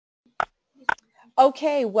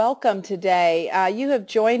Okay, welcome today. You have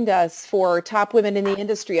joined us for Top Women in the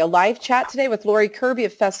Industry, a live chat today with Lori Kirby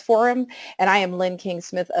of Fest Forum, and I am Lynn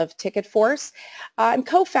King-Smith of Ticket Force. I'm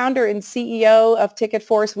co-founder and CEO of Ticket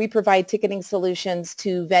Force. We provide ticketing solutions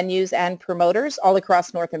to venues and promoters all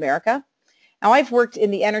across North America. Now, I've worked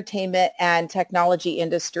in the entertainment and technology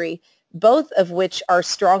industry, both of which are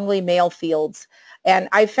strongly male fields. And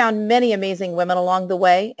I've found many amazing women along the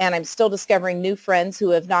way, and I'm still discovering new friends who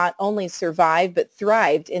have not only survived, but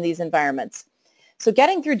thrived in these environments. So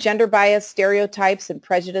getting through gender bias, stereotypes, and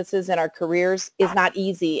prejudices in our careers is not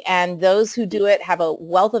easy, and those who do it have a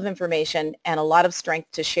wealth of information and a lot of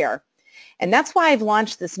strength to share. And that's why I've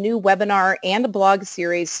launched this new webinar and a blog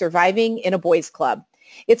series, Surviving in a Boys Club.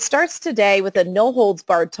 It starts today with a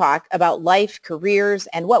no-holds-barred talk about life, careers,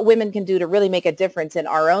 and what women can do to really make a difference in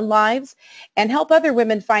our own lives and help other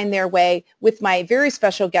women find their way with my very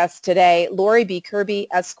special guest today, Lori B. Kirby,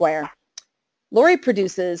 Esquire. Lori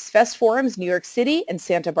produces Fest Forums New York City and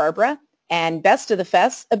Santa Barbara and Best of the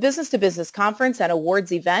Fest, a business-to-business conference and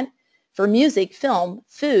awards event for music, film,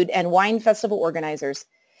 food, and wine festival organizers.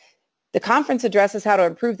 The conference addresses how to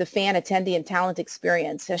improve the fan, attendee, and talent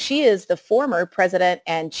experience. Now, she is the former president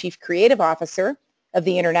and chief creative officer of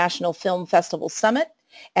the International Film Festival Summit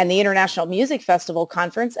and the International Music Festival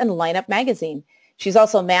Conference and Lineup Magazine. She's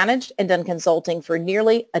also managed and done consulting for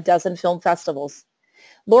nearly a dozen film festivals.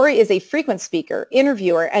 Lori is a frequent speaker,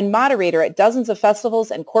 interviewer, and moderator at dozens of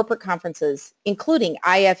festivals and corporate conferences, including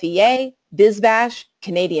IFEA, BizBash,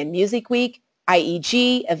 Canadian Music Week,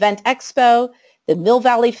 IEG, Event Expo, the Mill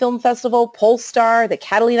Valley Film Festival, Polestar, the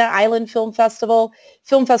Catalina Island Film Festival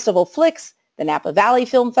Flix, the Napa Valley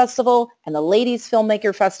Film Festival, and the Ladies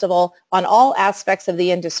Filmmaker Festival on all aspects of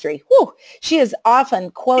the industry. Whew. She is often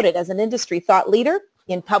quoted as an industry thought leader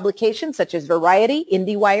in publications such as Variety,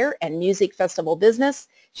 IndieWire, and Music Festival Business.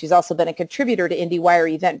 She's also been a contributor to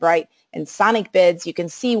IndieWire, Eventbrite, and Sonic Bids. You can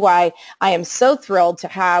see why I am so thrilled to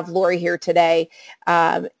have Lori here today,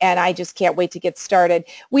 and I just can't wait to get started.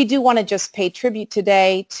 We do want to just pay tribute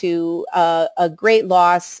today to a great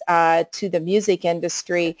loss to the music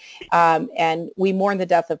industry, and we mourn the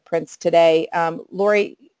death of Prince today.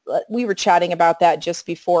 Lori, we were chatting about that just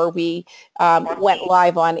before we went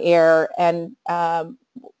live on air, and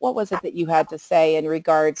what was it that you had to say in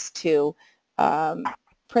regards to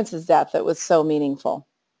Prince's death that was so meaningful?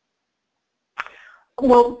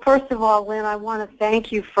 Well, first of all, Lynn, I want to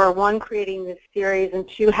thank you for, one, creating this series, and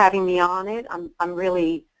two, having me on it. I'm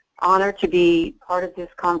really honored to be part of this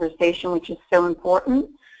conversation, which is so important.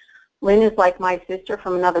 Lynn is like my sister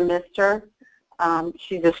from another mister.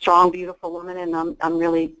 She's a strong, beautiful woman, and I'm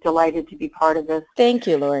really delighted to be part of this. Thank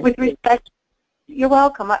you, Lori. With respect, you're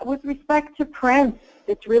welcome. With respect to Prince,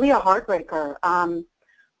 it's really a heartbreaker.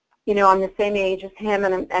 You know, I'm the same age as him,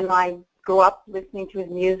 and I grew up listening to his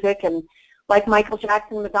music, and like Michael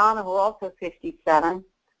Jackson and Madonna, who are also 57.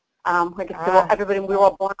 Everybody, we were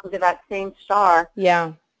all born under that same star.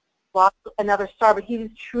 Yeah. Lost another star, but he was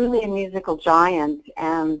truly a musical giant,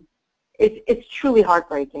 and it's truly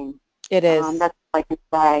heartbreaking. It is. That's what I can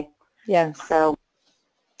say. Yes. So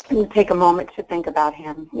I'm going to take a moment to think about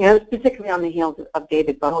him, you know, particularly on the heels of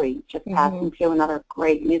David Bowie, just passing to, another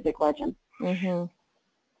great music legend.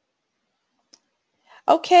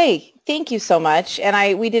 Okay, thank you so much.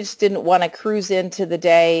 And we just didn't want to cruise into the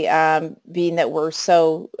day, being that we're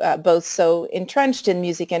so both so entrenched in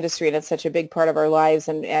music industry, and it's such a big part of our lives,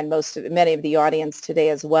 and many of the audience today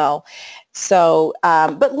as well. So,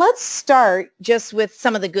 but let's start just with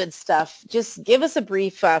some of the good stuff. Just give us a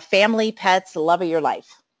brief family, pets, the love of your life.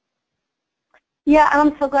 Yeah,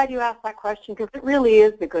 I'm so glad you asked that question, because it really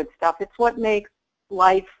is the good stuff. It's what makes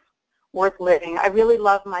life worth living. I really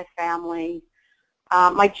love my family.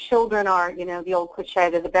 My children are, you know, the old cliche,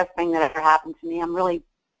 they're the best thing that ever happened to me. I'm really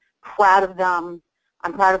proud of them.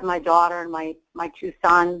 I'm proud of my daughter and my two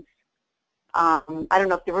sons. I don't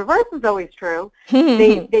know if the reverse is always true.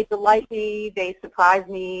 They delight me, they surprise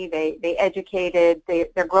me, they educated,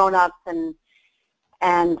 they're grown-ups, and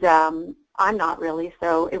I'm not really,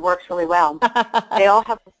 so it works really well. They all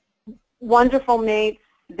have wonderful mates.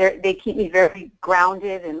 They keep me very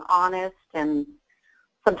grounded and honest and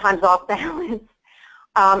sometimes off balance.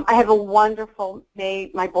 I have a wonderful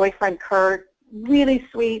mate, my boyfriend Kurt, really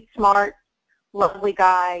sweet, smart, lovely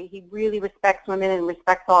guy. He really respects women and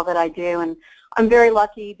respects all that I do. And I'm very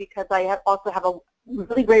lucky because I also have a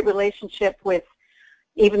really great relationship with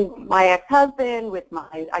even my ex-husband,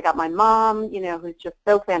 I got my mom, you know, who's just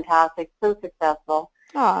so fantastic, so successful.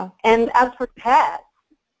 Aww. And as for pets,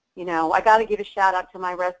 you know, I got to give a shout out to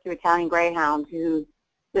my rescue Italian Greyhound, who's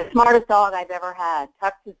the smartest dog I've ever had.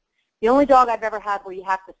 Tux is the only dog I've ever had where you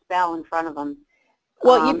have to spell in front of him.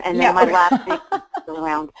 Well, And then my yeah. last week is still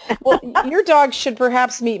around. Well, your dogs should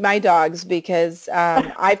perhaps meet my dogs because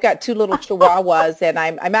I've got two little Chihuahuas, and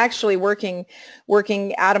I'm actually working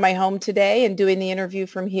out of my home today and doing the interview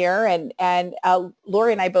from here. And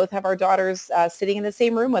Lori and I both have our daughters sitting in the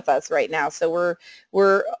same room with us right now, so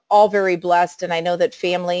we're all very blessed. And I know that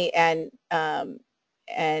family and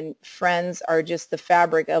friends are just the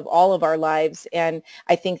fabric of all of our lives, and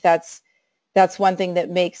I think that's one thing that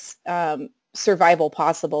makes survival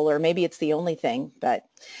possible, or maybe it's the only thing. But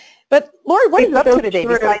Lori, what are It's you up so to today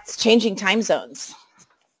true. besides changing time zones?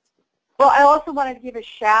 Well, I also wanted to give a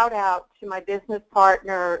shout out to my business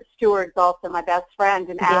partner, Stuart, also my best friend,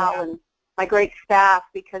 and Al, Yeah. and my great staff,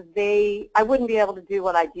 because I wouldn't be able to do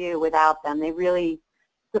what I do without them. They really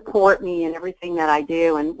support me in everything that I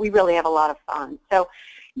do, and we really have a lot of fun. So,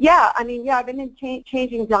 yeah, I mean, yeah, I've been in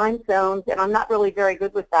changing time zones, and I'm not really very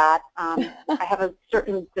good with that. I have a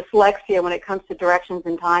certain dyslexia when it comes to directions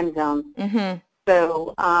and time zones. Mm-hmm.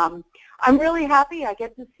 So I'm really happy. I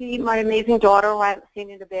get to see my amazing daughter, who I haven't seen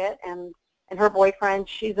in a bit, and her boyfriend.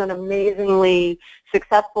 She's an amazingly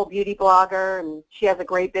successful beauty blogger, and she has a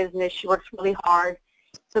great business. She works really hard.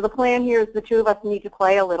 So the plan here is the two of us need to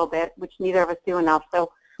play a little bit, which neither of us do enough. So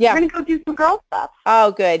we're Yeah. going to go do some girl stuff.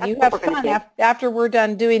 Oh, good. That's You what have we're going to fun do. after we're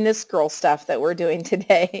done doing this girl stuff that we're doing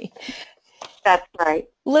today. That's right.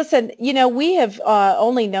 Listen, we have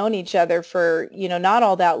only known each other for, not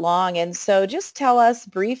all that long. And so just tell us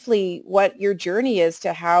briefly what your journey is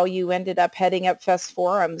to how you ended up heading up Fest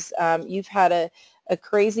Forums. You've had a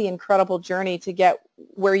crazy, incredible journey to get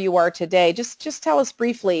where you are today. Just tell us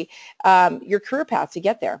briefly your career path to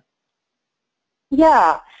get there.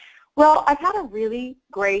 Yeah. Well, I've had a really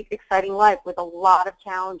great, exciting life with a lot of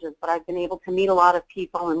challenges, but I've been able to meet a lot of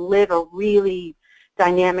people and live a really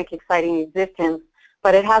dynamic, exciting existence.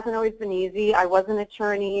 But it hasn't always been easy. I was an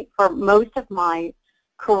attorney for most of my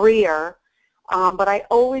career, but I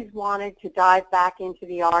always wanted to dive back into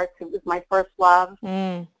the arts. It was my first love.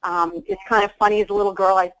 Mm. It's kind of funny, as a little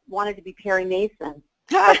girl, I wanted to be Perry Mason,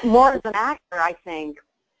 but more as an actor, I think.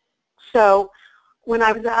 So when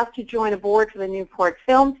I was asked to join a board for the Newport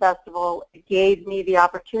Film Festival, it gave me the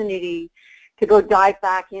opportunity to go dive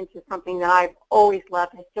back into something that I've always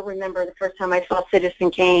loved. I still remember the first time I saw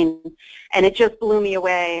Citizen Kane, and it just blew me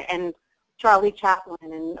away, and Charlie Chaplin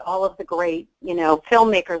and all of the great,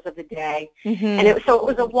 filmmakers of the day. Mm-hmm. And so it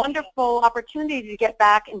was a wonderful opportunity to get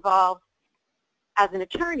back involved as an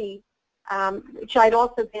attorney, which I'd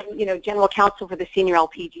also been, general counsel for the senior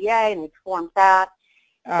LPGA and had formed that.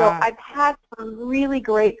 So I've had some really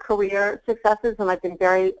great career successes, and I've been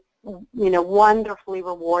very, wonderfully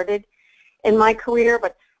rewarded in my career.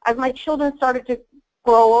 But as my children started to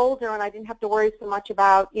grow older and I didn't have to worry so much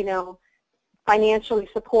about, financially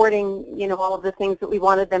supporting, all of the things that we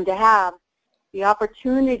wanted them to have, the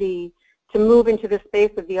opportunity to move into the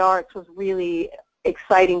space of the arts was really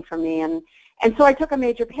exciting for me. And so I took a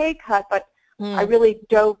major pay cut, but I really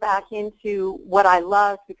dove back into what I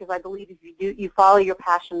love, because I believe if you follow your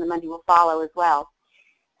passion, the money will follow as well.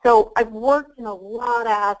 So I've worked in a lot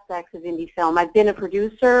of aspects of indie film. I've been a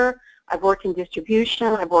producer. I've worked in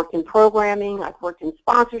distribution. I've worked in programming. I've worked in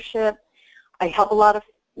sponsorship. I help a lot of,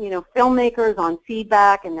 filmmakers on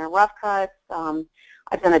feedback and their rough cuts.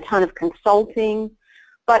 I've done a ton of consulting.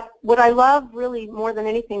 But what I love really more than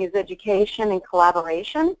anything is education and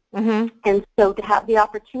collaboration. Mm-hmm. And so to have the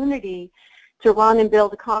opportunity to run and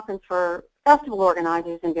build a conference for festival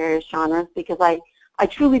organizers in various genres, because I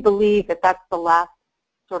truly believe that that's the last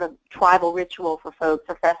sort of tribal ritual for folks,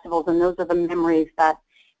 or festivals, and those are the memories that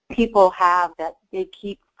people have that they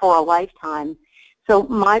keep for a lifetime. So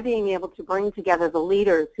my being able to bring together the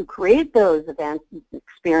leaders who create those events and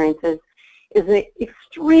experiences is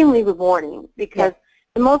extremely rewarding, because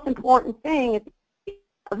the most important thing at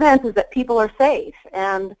events is that people are safe.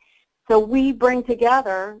 And so we bring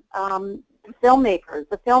together the filmmakers,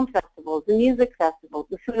 the film festivals, the music festivals,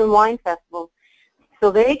 the food and wine festivals, so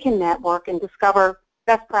they can network and discover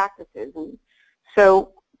best practices. And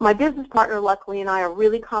so my business partner, luckily, and I are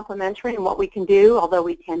really complementary in what we can do, although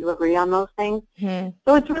we tend to agree on most things. Mm-hmm.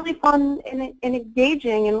 So it's really fun and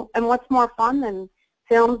engaging, and what's more fun than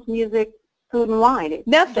films, music, food, and wine? It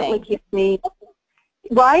certainly keeps me...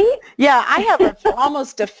 Right? Yeah, I have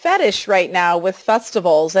almost a fetish right now with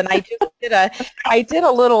festivals, and I just did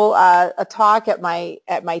a little a talk at my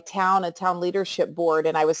town leadership board,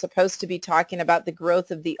 and I was supposed to be talking about the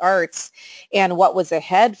growth of the arts and what was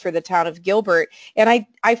ahead for the town of Gilbert, and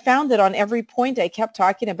I found that on every point I kept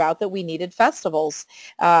talking about that we needed festivals,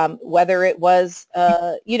 whether it was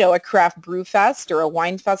a craft brew fest or a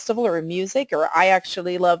wine festival or a music, or I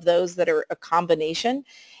actually love those that are a combination.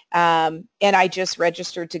 And I just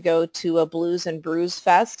registered to go to a Blues and Brews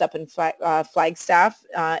Fest up in Flagstaff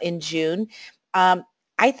in June. Um,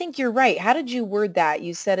 I think you're right. How did you word that?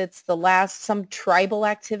 You said it's the last, some tribal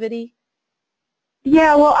activity?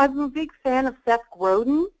 Yeah, well, I'm a big fan of Seth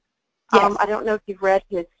Godin. Yes. I don't know if you've read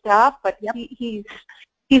his stuff, but Yep.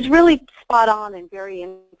 he's really spot on and very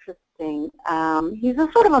interesting. He's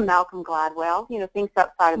a sort of a Malcolm Gladwell, thinks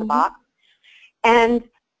outside of the Hmm. box. And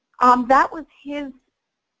that was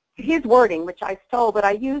his wording, which I stole, but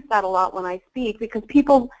I use that a lot when I speak because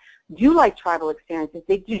people do like tribal experiences.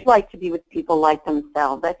 They do like to be with people like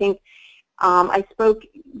themselves. I think I spoke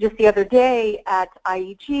just the other day at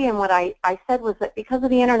IEG, and what I said was that because of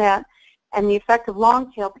the Internet and the effect of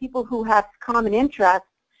Longtail, people who have common interests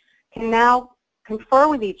can now confer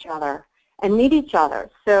with each other and meet each other.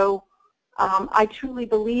 So I truly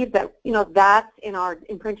believe that, that's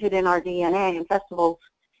imprinted in our DNA, and festivals,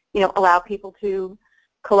 allow people to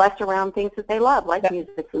collect around things that they love, like That,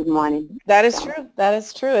 music, food, and wine. that is So. true. That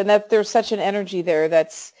is true. And that there's such an energy there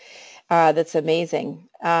that's amazing.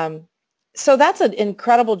 So that's an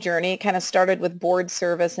incredible journey. It kind of started with board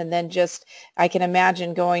service and then just, I can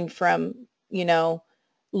imagine going from,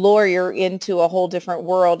 lawyer into a whole different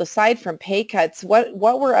world. Aside from pay cuts, what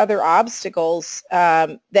were other obstacles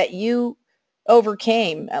that you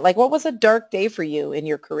overcame? Like, what was a dark day for you in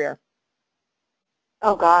your career?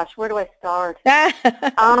 Oh gosh, where do I start?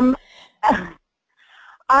 Um,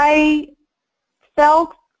 I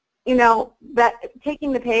felt, that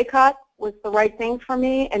taking the pay cut was the right thing for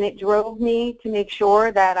me, and it drove me to make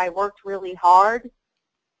sure that I worked really hard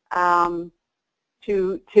um,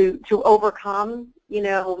 to overcome,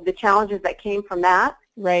 the challenges that came from that.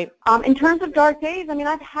 Right. In terms of dark days, I mean,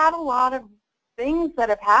 I've had a lot of things that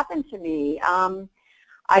have happened to me.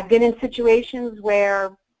 I've been in situations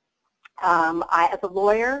where as a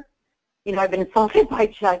lawyer, I've been insulted by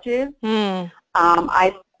judges. Hmm.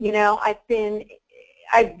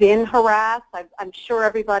 I've been harassed. I'm sure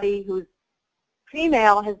everybody who's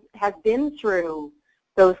female has been through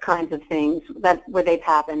those kinds of things where they've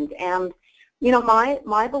happened. And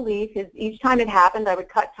my belief is each time it happened, I would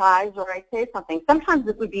cut ties or I'd say something. Sometimes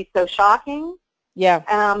it would be so shocking, Yeah.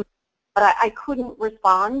 but I couldn't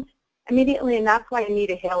respond immediately, and that's why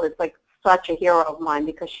Anita Hill is like such a hero of mine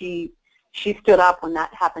because she stood up when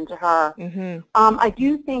that happened to her. Hmm. I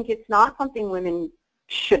do think it's not something women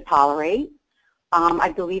should tolerate.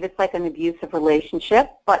 I believe it's like an abusive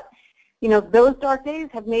relationship, but those dark days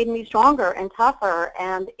have made me stronger and tougher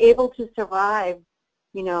and able to survive,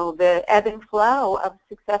 the ebb and flow of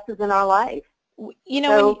successes in our life.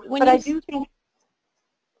 So, When but you I do think,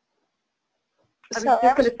 I was Sorry, I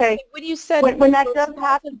just was going to say, when you said when you that were does happen,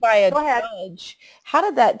 assaulted by a go ahead. judge,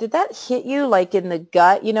 did that hit you like in the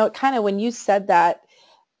gut? It kind of, when you said that,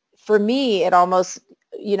 for me, it almost,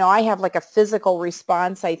 I have like a physical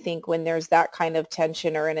response, I think, when there's that kind of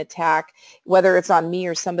tension or an attack, whether it's on me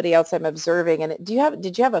or somebody else I'm observing. And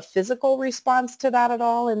did you have a physical response to that at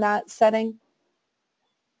all in that setting?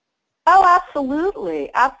 Oh, absolutely,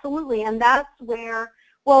 absolutely, and that's where,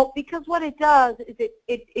 well, because what it does is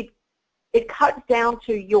it cuts down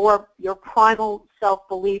to your primal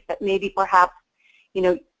self-belief that maybe perhaps, you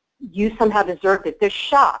know, you somehow deserved it. There's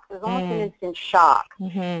shock. There's almost an Mm. instant shock.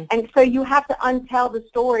 Hmm. And so you have to untell the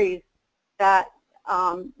stories that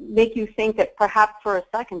make you think that perhaps for a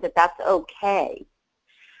second that that's okay.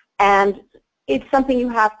 And it's something you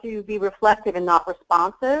have to be reflective and not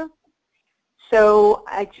responsive. So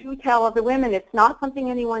I do tell other women it's not something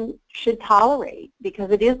anyone should tolerate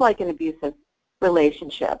because it is like an abusive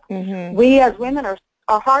relationship. Hmm. We as women are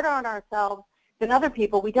harder on ourselves than other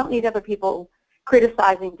people. We don't need other people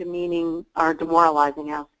criticizing, demeaning, or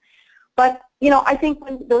demoralizing us. But, I think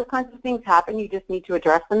when those kinds of things happen, you just need to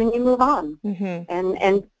address them and you move on. Hmm.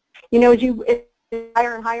 And as you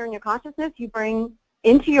higher and higher in your consciousness, you bring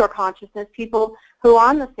into your consciousness people who are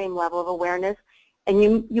on the same level of awareness, and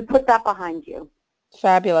you put that behind you.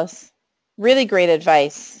 Fabulous. Really great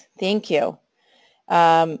advice. Thank you.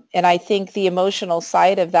 And I think the emotional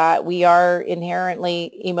side of that, we are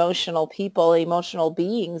inherently emotional people, emotional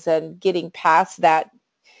beings, and getting past that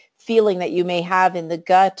feeling that you may have in the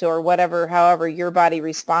gut or whatever, however your body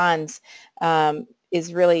responds,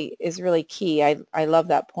 is really key. I love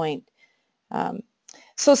that point. Um,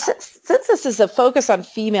 so since this is a focus on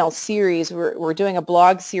female series, we're doing a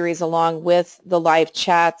blog series along with the live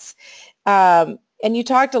chats. And you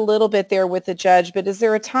talked a little bit there with the judge, but is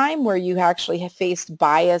there a time where you actually have faced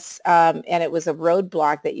bias and it was a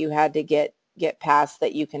roadblock that you had to get past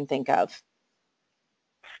that you can think of?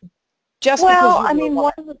 Just because Well, you I were a mean,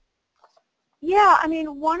 woman.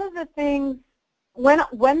 one of the things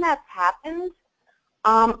when that's happened,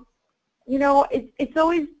 You know, it's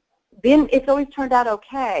always turned out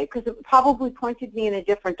okay because it probably pointed me in a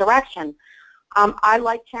different direction. I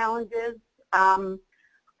like challenges.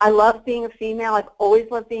 I love being a female. I've always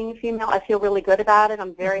loved being a female. I feel really good about it.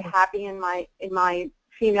 I'm very happy in my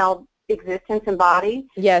female existence and body.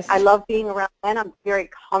 Yes. I love being around men. I'm very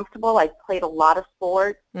comfortable. I've played a lot of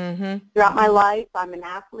sports Mm-hmm. throughout my life. I'm an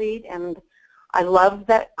athlete, and I love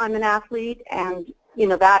that I'm an athlete, and you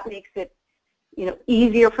know that makes it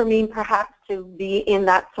easier for me perhaps to be in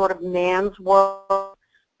that sort of man's world.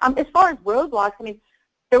 As far as roadblocks, I mean,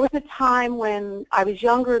 there was a time when I was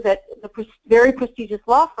younger that the very prestigious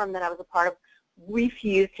law firm that I was a part of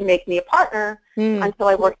refused to make me a partner until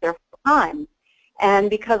I worked there full time. And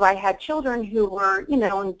because I had children who were,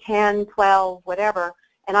 in 10, 12, whatever,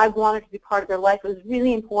 and I wanted to be part of their life, it was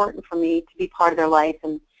really important for me to be part of their life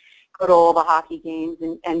and go to all the hockey games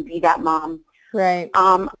and be that mom. Right.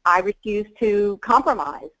 I refused to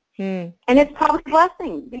compromise. And it's probably a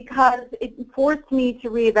blessing because it forced me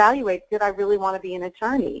to reevaluate, did I really want to be an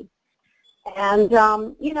attorney? And,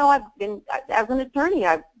 I've been, as an attorney,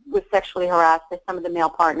 I was sexually harassed by some of the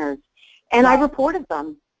male partners, and I reported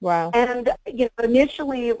them. Wow. And,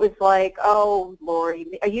 initially it was like, oh,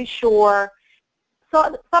 Lori, are you sure?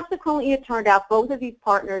 So subsequently it turned out both of these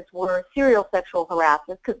partners were serial sexual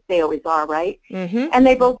harassers, because they always are, right? Mm-hmm. And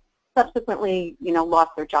they both subsequently,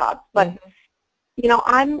 lost their jobs. But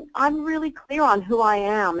I'm really clear on who I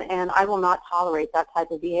am, and I will not tolerate that type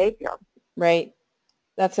of behavior. Right.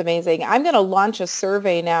 That's amazing. I'm going to launch a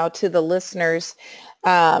survey now to the listeners.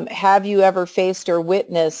 Have you ever faced or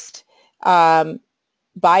witnessed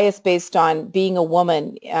bias based on being a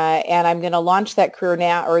woman? And I'm going to launch that career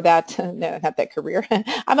now, or that, no, not that career.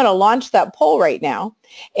 I'm going to launch that poll right now.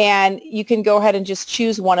 And you can go ahead and just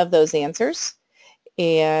choose one of those answers.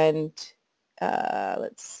 And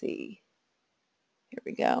let's see. Here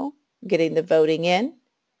we go. Getting the voting in.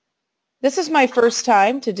 This is my first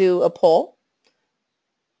time to do a poll.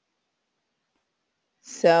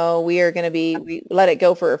 So we are going to we let it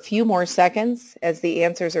go for a few more seconds as the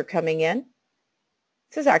answers are coming in.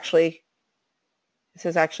 This is actually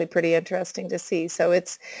pretty interesting to see. So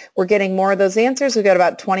we're getting more of those answers. We've got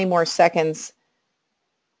about 20 more seconds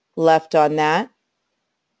left on that.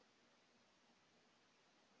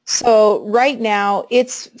 So right now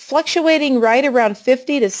it's fluctuating right around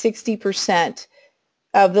 50 to 60%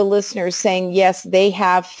 of the listeners saying yes, they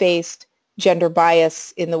have faced gender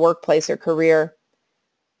bias in the workplace or career.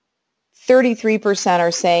 33%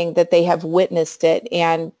 are saying that they have witnessed it,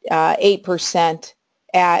 and 8%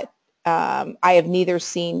 at I have neither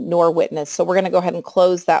seen nor witnessed. So we're going to go ahead and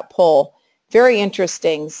close that poll. Very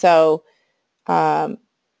interesting. So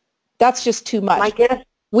that's just too much. My guess,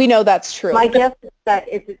 we know that's true. My guess is that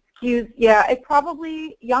it's excused. Yeah,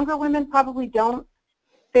 younger women probably don't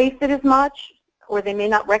face it as much, or they may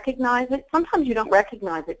not recognize it. Sometimes you don't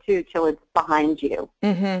recognize it, too, till it's behind you.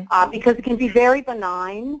 Because it can be very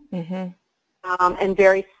benign and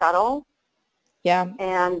very subtle. Yeah.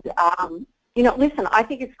 And, listen, I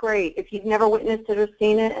think it's great. If you've never witnessed it or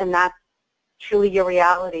seen it, and that's truly your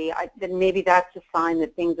reality, then maybe that's a sign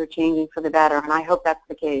that things are changing for the better, and I hope that's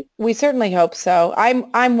the case. We certainly hope so.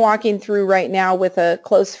 I'm walking through right now with a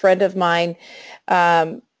close friend of mine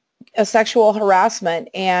a sexual harassment,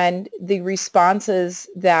 and the responses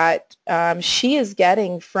that she is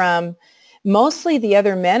getting from mostly the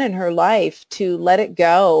other men in her life to let it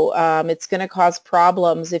go. It's going to cause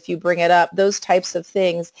problems if you bring it up. Those types of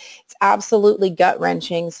things. It's absolutely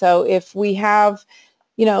gut-wrenching. So if we have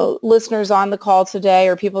listeners on the call today,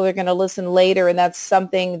 or people that are going to listen later, and that's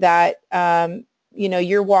something that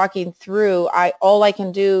you're walking through, all I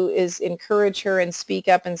can do is encourage her and speak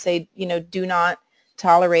up and say, do not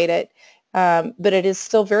tolerate it. But it is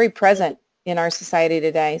still very present in our society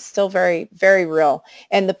today, still very, very real.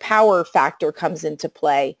 And the power factor comes into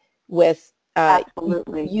play with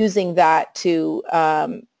using that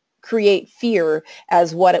to create fear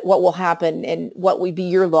as what will happen and what would be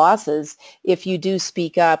your losses if you do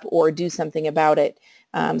speak up or do something about it.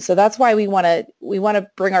 So that's why we want to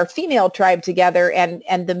bring our female tribe together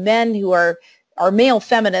and the men who are male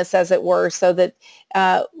feminists, as it were, so that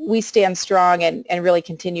we stand strong and really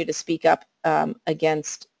continue to speak up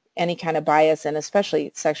against any kind of bias, and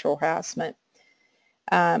especially sexual harassment.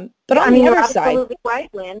 But on the other side, you're absolutely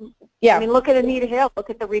right, Lynn. Yeah. I mean, look at Anita Hill. Look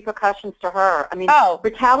at the repercussions to her. I mean,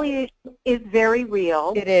 retaliation is very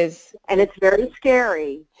real. It is. And it's very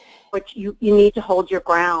scary. But you need to hold your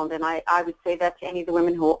ground, and I would say that to any of the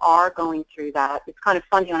women who are going through that. It's kind of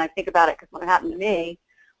funny when I think about it, because when it happened to me,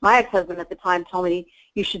 my ex-husband at the time told me,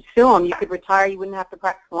 you should sue him. You could retire. You wouldn't have to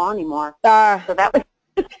practice law anymore. So that was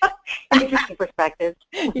Interesting perspective.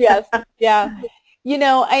 Yes, yeah.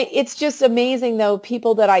 It's just amazing though,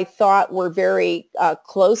 people that I thought were very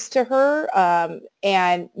close to her,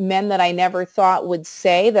 and men that I never thought would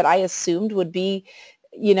say, that I assumed would be,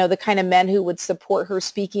 the kind of men who would support her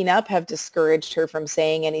speaking up, have discouraged her from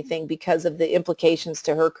saying anything because of the implications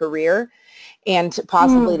to her career and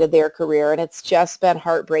possibly to their career. And it's just been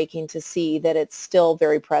heartbreaking to see that it's still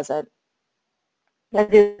very present.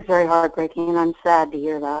 That is very heartbreaking, and I'm sad to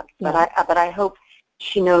hear that. Yeah. But I hope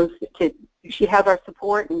she knows she has our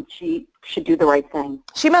support, and she should do the right thing.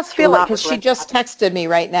 She must She will feel it not because she regret just that. texted me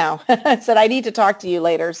right now. Said, I need to talk to you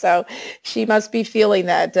later. So she must be feeling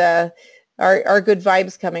that our good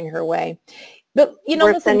vibes coming her way. But, We're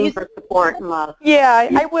listen, sending her support and love. yeah,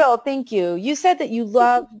 I will. Thank you. You said that you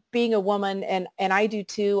love being a woman, and I do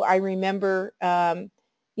too. I remember,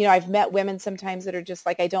 I've met women sometimes that are just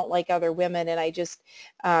like, I don't like other women, and I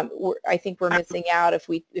think we're missing out if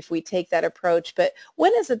we take that approach. But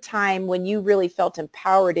when is a time when you really felt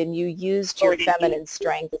empowered and you used your feminine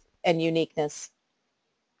strength and uniqueness?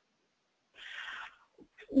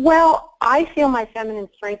 Well, I feel my feminine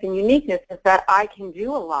strength and uniqueness is that I can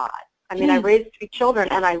do a lot. I mean, I raised 3 children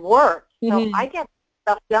and I work, so I get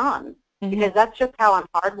stuff done because that's just how I'm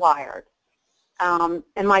hardwired.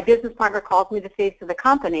 And my business partner calls me the face of the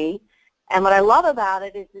company, and what I love about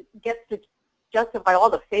it is it gets to justify all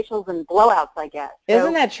the facials and blowouts I get. Isn't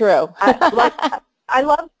So that true? I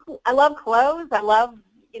love clothes. I love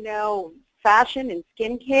fashion and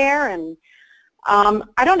skincare, and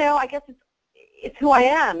I don't know. I guess it's who I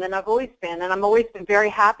am, and I've always been, and I've always been very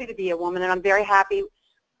happy to be a woman, and I'm very happy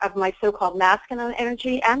of my so-called masculine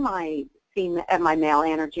energy and my male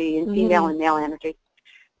energy and female and male energy.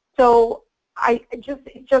 So it's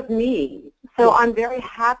just me. So I'm very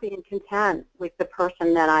happy and content with the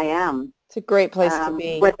person that I am. It's a great place to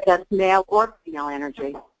be. Whether that's male or female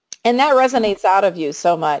energy. And that resonates out of you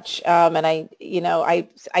so much. And I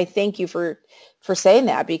thank you for saying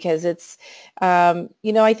that, because it's,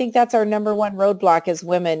 I think that's our number one roadblock as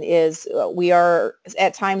women is we are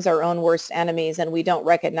at times our own worst enemies, and we don't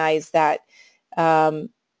recognize that,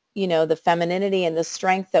 the femininity and the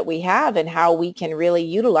strength that we have and how we can really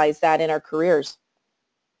utilize that in our careers.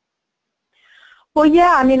 Well,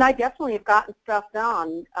 yeah, I mean, I definitely have gotten stuff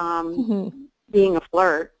done. Being a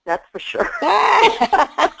flirt, that's for sure.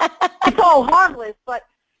 It's all harmless, but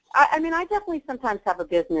I mean, I definitely sometimes have a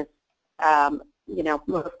business,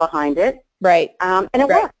 move behind it. Right. And it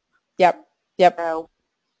works. Yep. So,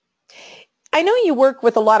 I know you work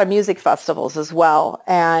with a lot of music festivals as well,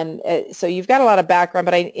 and so you've got a lot of background,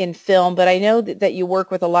 in film. But I know that you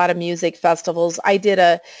work with a lot of music festivals. I did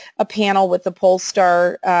a panel with the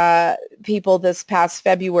Polestar people this past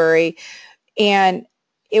February, and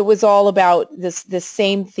it was all about this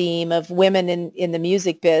same theme of women in the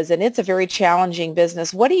music biz, and it's a very challenging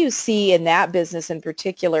business. What do you see in that business in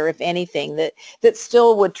particular, if anything, that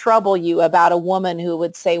still would trouble you about a woman who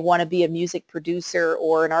would, say, want to be a music producer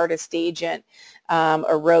or an artist agent, a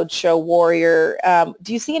roadshow warrior?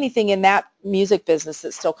 Do you see anything in that music business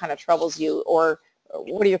that still kind of troubles you, or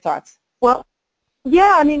what are your thoughts? well,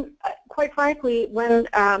 yeah, I mean, quite frankly, when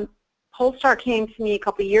Polestar came to me a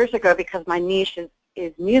couple of years ago, because my niche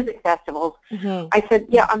is music festivals, I said,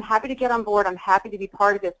 yeah, I'm happy to get on board. I'm happy to be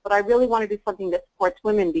part of this, but I really want to do something that supports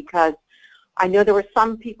women, because I know there were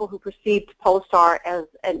some people who perceived Polestar as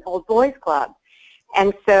an old boys club.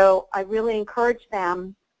 And so I really encouraged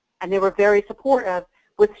them, and they were very supportive,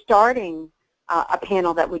 with starting a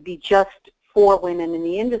panel that would be just for women in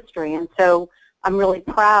the industry. And so I'm really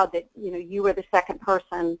proud that you were the second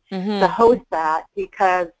person to host that,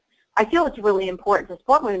 because I feel it's really important to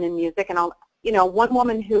support women in music. And one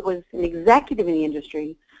woman who was an executive in the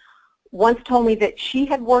industry once told me that she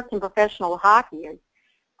had worked in professional hockey,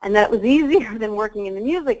 and that it was easier than working in the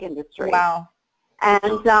music industry. Wow.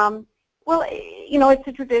 And well, it's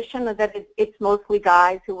a tradition that it's mostly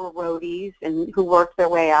guys who are roadies and who work their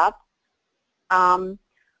way up.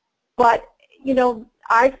 But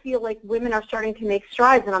I feel like women are starting to make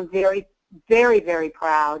strides, and I'm very, very, very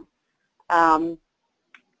proud. That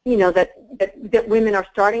women are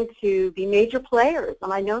starting to be major players.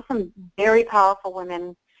 And I know some very powerful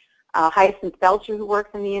women, Hyacinth Belcher, who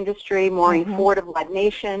works in the industry, Maureen Ford of Live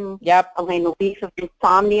Nation, Elaine Leaf of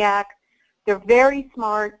Insomniac. They're very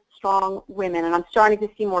smart, strong women, and I'm starting to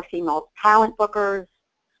see more female talent bookers.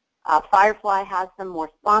 Firefly has some more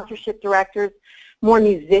sponsorship directors. More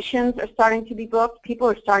musicians are starting to be booked. People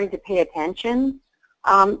are starting to pay attention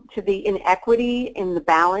to the inequity in the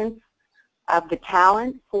balance of the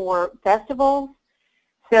talent for festivals.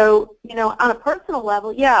 So, on a personal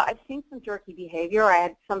level, yeah, I've seen some jerky behavior. I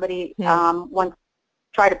had somebody once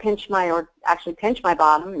try to pinch my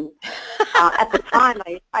bottom. And at the time,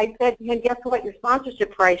 I said, "Hey, guess what? Your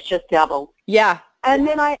sponsorship price just doubled." Yeah. And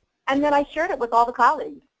then I shared it with all the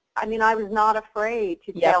colleagues. I mean, I was not afraid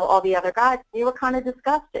to Yep. tell all the other guys. They were kind of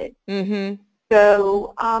disgusted. Mm-hmm.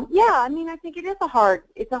 So yeah, I mean, I think it's a hard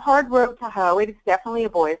road to hoe. It is definitely a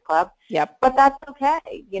boys' club. Yep. But that's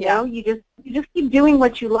okay. You know, you just keep doing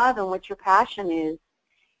what you love and what your passion is,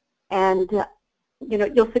 and you know,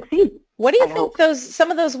 you'll succeed. What do you I think hope.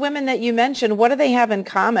 some of those women that you mentioned, what do they have in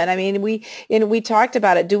common? I mean, we talked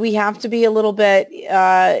about it. Do we have to be a little bit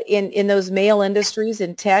in those male industries,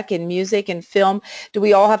 in tech, in music, and film? Do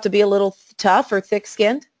we all have to be a little tough or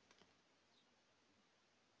thick-skinned?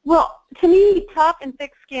 Well, to me, tough and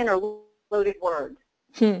thick skin are loaded words.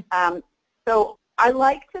 So I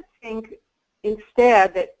like to think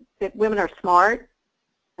instead that women are smart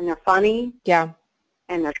and they're funny. Yeah.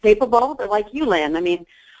 And they're capable. They're like you, Lynn. I mean,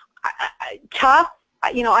 tough.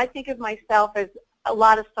 You know, I think of myself as a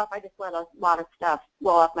lot of stuff. I just let a lot of stuff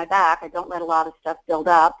roll off my back. I don't let a lot of stuff build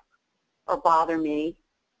up or bother me.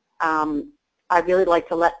 I really like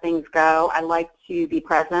to let things go. I like to be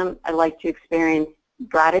present. I like to experience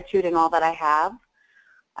gratitude in all that I have.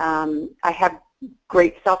 I have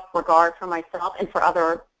great self-regard for myself and for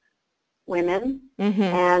other women. Mm-hmm.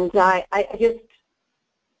 And I just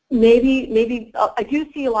maybe I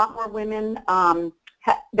do see a lot more women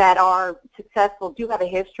that are successful do have a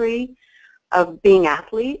history of being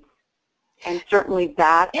athletes, and certainly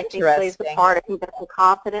that I think plays a part. I think that's the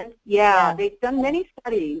confidence. Yeah, they've done many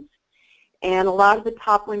studies, and a lot of the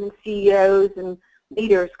top women CEOs and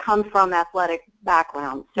leaders come from athletic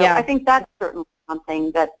backgrounds. So I think that's certainly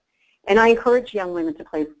something that, and I encourage young women to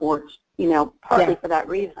play sports, you know, partly for that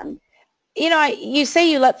reason. You know, you say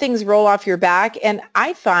you let things roll off your back, and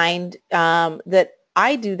I find that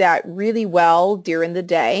I do that really well during the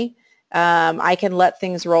day. I can let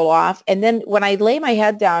things roll off. And then when I lay my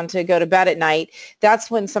head down to go to bed at night,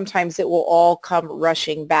 that's when sometimes it will all come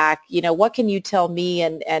rushing back. You know, what can you tell me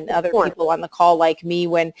and other people on the call like me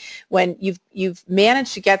when you've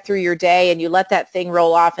managed to get through your day and you let that thing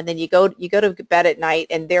roll off, and then you go to bed at night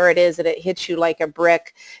and there it is, and it hits you like a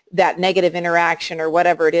brick, that negative interaction or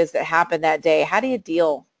whatever it is that happened that day. How do you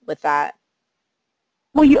deal with that?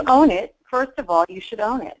 Well, you own it. First of all, you should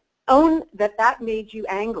own it. Own that made you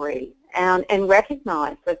angry, and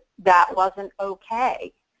recognize that wasn't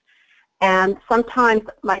okay. And sometimes,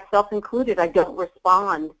 myself included, I don't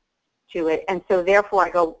respond to it. And so therefore I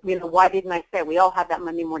go, you know, why didn't I say? We all have that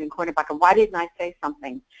Monday morning quarterback. And why didn't I say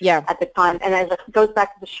something at the time? And as it goes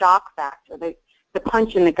back to the shock factor, the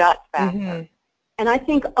punch in the gut factor. Mm-hmm. And I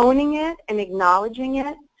think owning it and acknowledging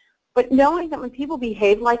it, but knowing that when people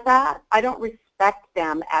behave like that, I don't respect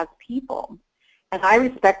them as people. And I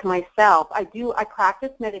respect myself. I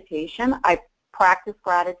practice meditation. I practice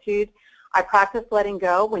gratitude. I practice letting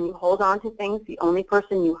go. When you hold on to things, the only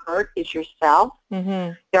person you hurt is yourself.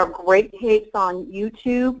 Mm-hmm. There are great tapes on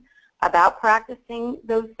YouTube about practicing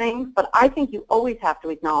those things, but I think you always have to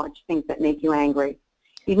acknowledge things that make you angry.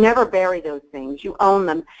 You never bury those things. You own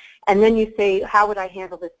them. And then you say, how would I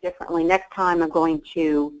handle this differently? Next time I'm going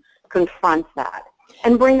to confront that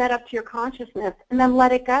and bring that up to your consciousness and then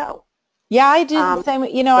let it go. Yeah, I do the same.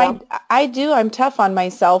 You know, I do. I'm tough on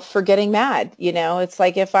myself for getting mad. You know, it's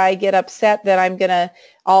like if I get upset, that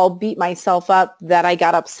I'll beat myself up that I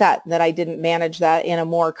got upset, that I didn't manage that in a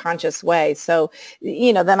more conscious way. So,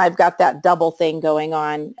 you know, then I've got that double thing going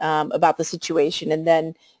on about the situation, and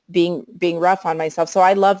then being rough on myself. So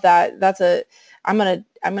I love that. I'm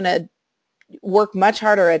gonna work much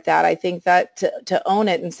harder at that. I think that to own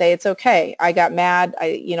it and say it's okay. I got mad.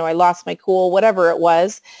 I lost my cool, whatever it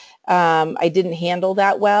was. I didn't handle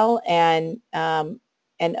that well, and own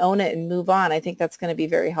it and move on. I think that's going to be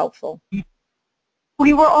very helpful.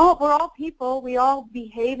 We're all people. We all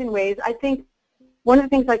behave in ways. I think one of the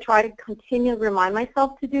things I try to continually remind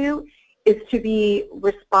myself to do is to be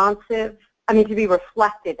responsive. To be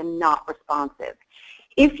reflective and not responsive.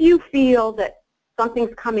 If you feel that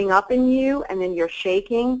something's coming up in you and then you're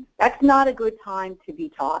shaking, that's not a good time to be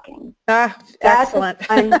talking. Excellent.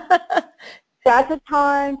 That's a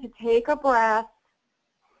time to take a breath,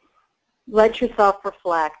 let yourself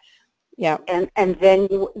reflect, and then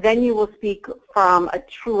you will speak from a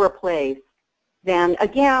truer place. Then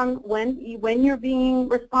again, when you're being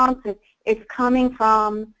responsive, it's coming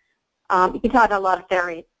from you can talk about a lot of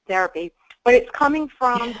therapy, but it's coming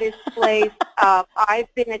from this place of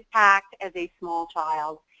I've been attacked as a small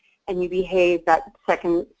child, and you behave that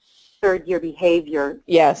second, third year behavior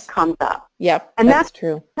comes up. Yep, and that's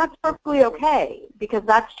true. That's perfectly okay because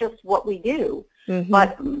that's just what we do. Mm-hmm.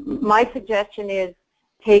 But my suggestion is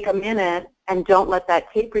take a minute and don't let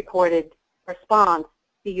that tape recorded response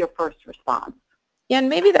be your first response. Yeah, and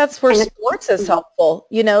maybe that's where And sports is helpful.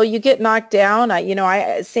 You know, you get knocked down.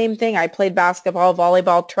 I same thing. I played basketball,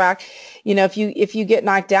 volleyball, track. You know, if you get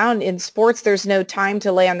knocked down in sports, there's no time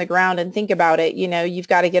to lay on the ground and think about it. You know, you've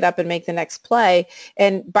got to get up and make the next play.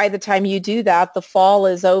 And by the time you do that, the fall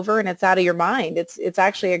is over and it's out of your mind. It's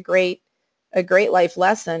actually a great life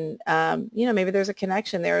lesson. You know, maybe there's a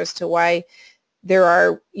connection there as to why there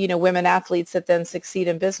are, you know, women athletes that then succeed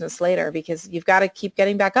in business later, because you've got to keep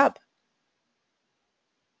getting back up.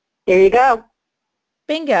 there you go.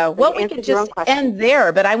 Bingo. So you Well, we could answered your own just question. end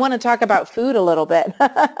there, but I want to talk about food a little bit.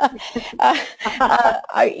 I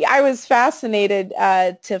was fascinated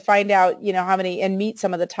to find out, you know, how many and meet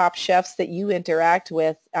some of the top chefs that you interact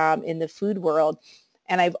with in the food world.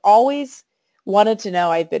 And I've always wanted to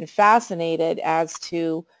know, I've been fascinated as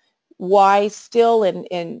to why still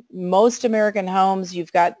in most American homes,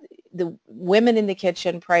 you've got the women in the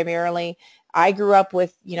kitchen primarily. I grew up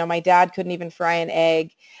with, you know, my dad couldn't even fry an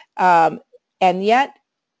egg. Um, and yet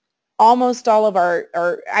almost all of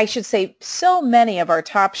or I should say, so many of our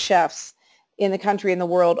top chefs in the country and the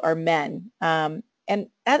world are men. And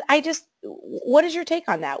I just, what is your take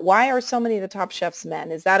on that? Why are so many of the top chefs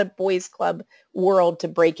men? Is that a boys' club world to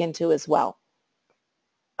break into as well?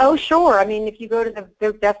 Oh, sure. I mean, if you go to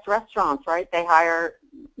the best restaurants, right, they hire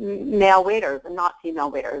male waiters and not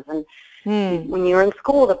female waiters. And Hmm. when you're in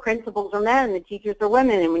school, the principals are men, the teachers are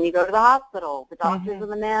women. And when you go to the hospital, the doctors Mm-hmm. are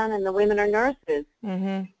the men and the women are nurses.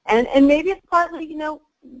 Mm-hmm. And maybe it's partly, you know,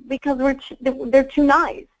 because they're too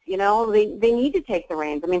nice. You know, they need to take the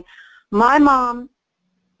reins. I mean, my mom,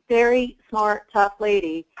 very smart, tough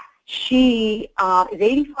lady. She is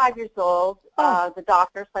 85 years old, Oh. the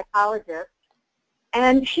doctor, psychologist,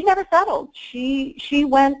 and she never settled. She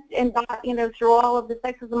went and got, you know, through all of the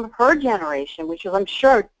sexism of her generation, which is, I'm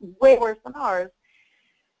sure, way worse than ours.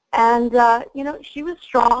 And, you know, she was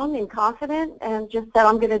strong and confident and just said,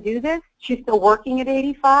 I'm going to do this. She's still working at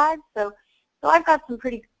 85. So I've got some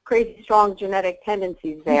pretty crazy strong genetic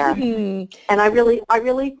tendencies there. And I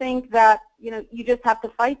really think that, you know, you just have to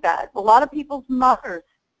fight that. A lot of people's mothers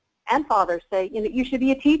and fathers say, you know, you should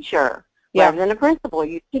be a teacher Yeah. rather than a principal.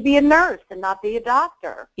 You should be a nurse and not be a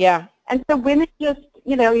doctor. Yeah. And so women just,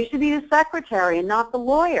 you know, you should be the secretary and not the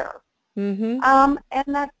lawyer. Mm-hmm.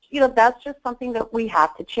 And that's, you know, that's just something that we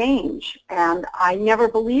have to change. And I never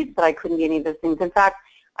believed that I couldn't be any of those things. In fact,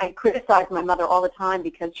 I criticized my mother all the time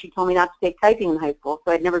because she told me not to take typing in high school,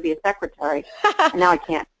 so I'd never be a secretary. And now I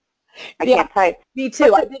can't. I Yeah, can't type. me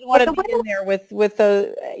too. I didn't want But to the be in women, there with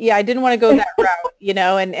the, yeah, I didn't want to go that route, you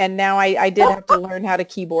know, and now I did have to learn how to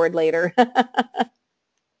keyboard later.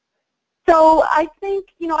 so I think,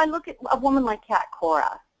 you know, I look at a woman like Kat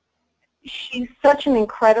Cora. She's such an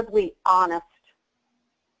incredibly honest,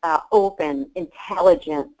 open,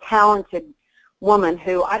 intelligent, talented woman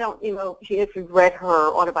who I don't, you know, if you've read her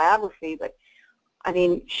autobiography, but I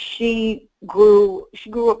mean, she grew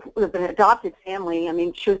up with an adopted family. I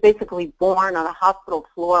mean, she was basically born on a hospital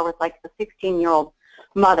floor with like a 16-year-old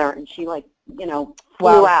mother, and she, like, you know,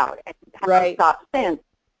 flew Wow. out and hasn't Right. stopped since.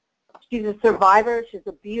 She's a survivor. She's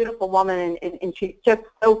a beautiful woman, and she's just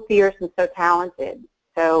so fierce and so talented.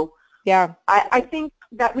 So Yeah. I think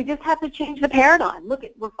that we just have to change the paradigm. Look,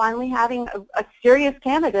 we're finally having a serious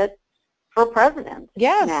candidate for president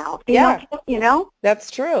Yes. now. Female, Yeah. you know? That's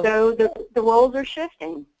true. So the roles are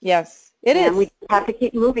shifting, Yes, it and we is. have to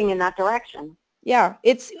keep moving in that direction. Yeah.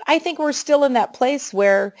 I think we're still in that place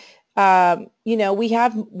where, you know, we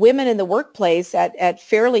have women in the workplace at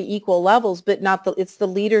fairly equal levels, but it's the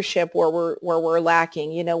leadership where we're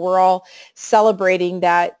lacking. You know, we're all celebrating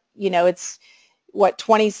that, you know, it's what,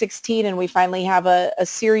 2016, and we finally have a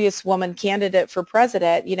serious woman candidate for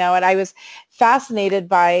president, you know. And I was fascinated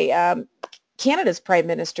by Canada's prime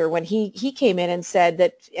minister when he came in and said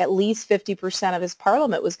that at least 50% of his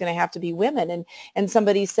parliament was going to have to be women, and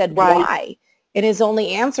somebody said Right, why, and his only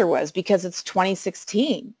answer was because it's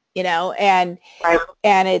 2016, you know. and right.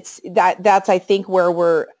 and that's I think where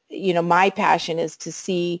we're, you know, my passion is to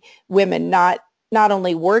see women not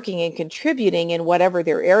only working and contributing in whatever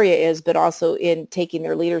their area is, but also in taking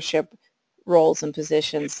their leadership roles and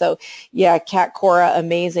positions. So yeah, Kat Cora,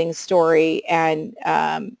 amazing story. And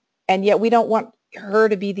yet we don't want her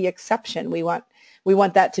to be the exception. We want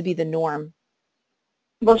that to be the norm.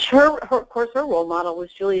 Well, of course, her role model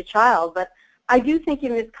was Julia Child, but I do think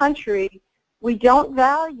in this country we don't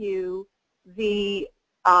value the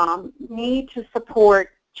need to support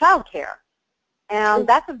child care. And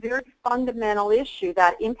that's a very fundamental issue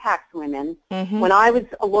that impacts women. Mm-hmm. When I was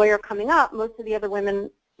a lawyer coming up, most of the other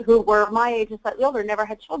women who were my age and slightly older never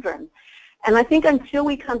had children. And I think until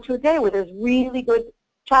we come to a day where there's really good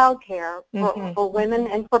child care for women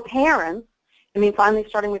and for parents, I mean, finally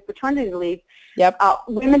starting with paternity leave, Yep.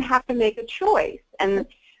 Women have to make a choice. And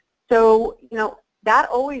so, that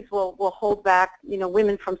always will hold back,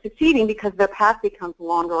 women from succeeding because their path becomes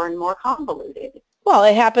longer and more convoluted. Well,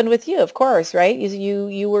 it happened with you, of course, right?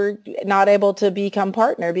 You were not able to become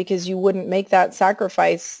partner because you wouldn't make that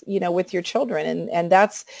sacrifice, with your children, and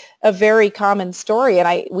that's a very common story,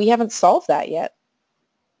 and we haven't solved that yet.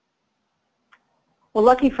 Well,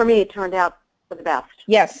 lucky for me, it turned out for the best.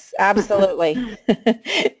 Yes, absolutely.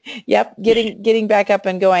 Yep, getting back up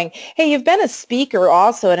and going. Hey, you've been a speaker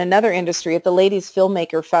also in another industry at the Ladies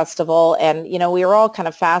Filmmaker Festival, and we were all kind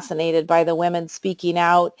of fascinated by the women speaking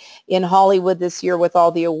out in Hollywood this year with all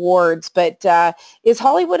the awards. But is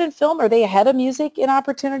Hollywood and film, are they ahead of music in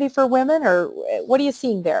opportunity for women, or what are you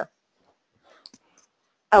seeing there?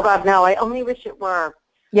 Oh God, no! I only wish it were.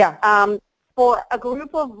 Yeah. For a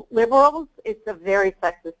group of liberals, it's a very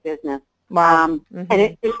sexist business. Wow.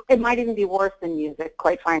 And it might even be worse than music,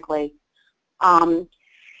 quite frankly. I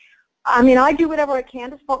mean, I do whatever I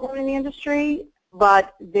can to support women in the industry,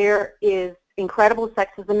 but there is incredible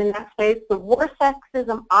sexism in that space. The worst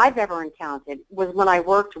sexism I've ever encountered was when I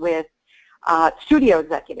worked with studio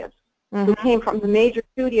executives who came from the major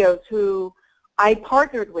studios who I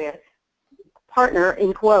partnered with, partner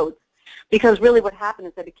in quotes, because really what happened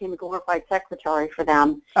is I became a glorified secretary for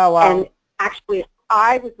them. Oh, wow. And actually,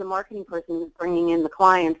 I was the marketing person who was bringing in the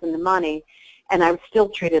clients and the money, and I was still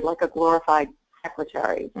treated like a glorified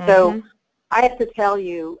secretary. So I have to tell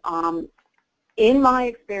you, in my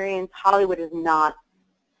experience, Hollywood is not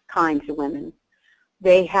kind to women.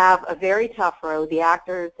 They have a very tough road, the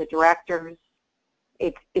actors, the directors.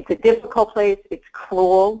 It's a difficult place. It's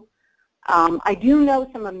cruel. I do know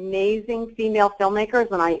some amazing female filmmakers,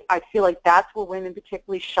 and I feel like that's where women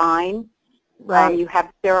particularly shine. Right. You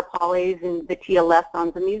have Sarah Pauli's and the Tia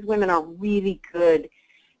Lessons, and these women are really good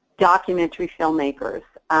documentary filmmakers.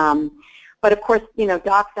 But of course,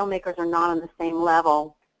 doc filmmakers are not on the same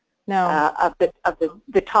level of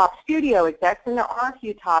the top studio execs, and there are a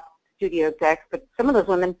few top studio execs, but some of those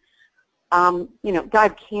women,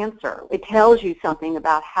 died of cancer. It tells you something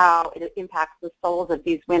about how it impacts the souls of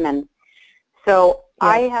these women. So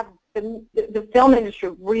yeah. The film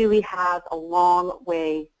industry really has a long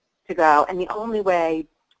way to go, and the only way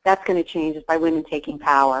that's going to change is by women taking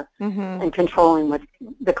power and controlling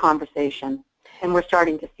the conversation, and we're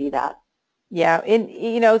starting to see that. Yeah,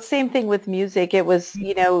 and same thing with music. It was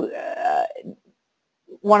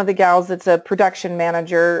one of the gals that's a production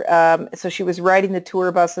manager, so she was riding the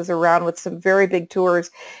tour buses around with some very big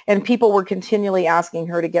tours, and people were continually asking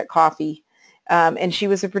her to get coffee, and she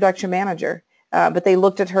was a production manager. But they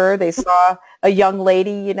looked at her, they saw a young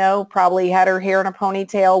lady, probably had her hair in a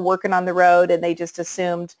ponytail, working on the road, and they just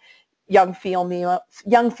assumed young female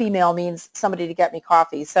means somebody to get me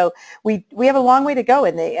coffee. So we have a long way to go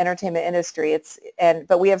in the entertainment industry.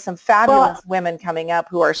 But we have some fabulous women coming up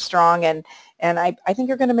who are strong, and I think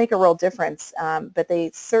are going to make a real difference. But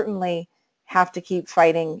they certainly have to keep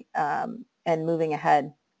fighting and moving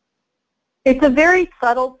ahead. It's a very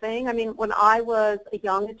subtle thing. I mean, when I was a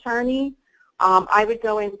young attorney, I would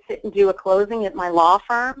go and sit and do a closing at my law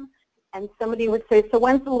firm, and somebody would say, so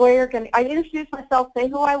when's the lawyer going to, I'd introduce myself, say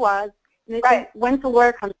who I was, and they'd say, when's the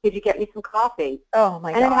lawyer coming? Could you get me some coffee? Oh,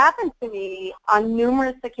 my God. And it happened to me on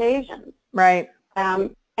numerous occasions. Right.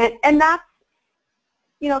 And that's,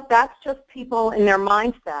 that's just people in their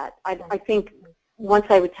mindset. I think once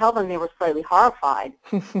I would tell them, they were slightly horrified.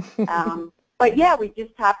 But yeah, we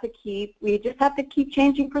just have to keep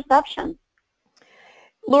changing perception.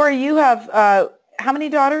 Lori, you have how many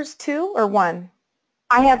daughters? 2 or 1?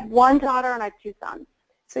 I have 1 daughter and I have 2 sons.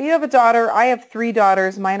 So you have a daughter. I have 3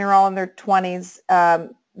 daughters. Mine are all in their 20s.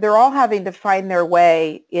 They're all having to find their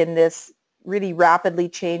way in this really rapidly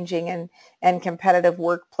changing and competitive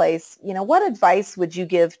workplace. What advice would you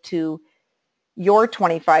give to your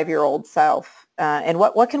 25-year-old self, and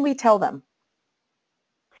what can we tell them?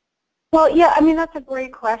 Well, yeah, I mean, that's a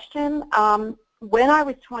great question. When I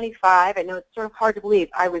was 25, I know it's sort of hard to believe,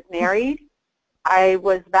 I was married. I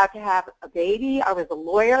was about to have a baby. I was a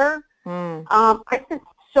lawyer. I spent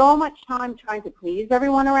so much time trying to please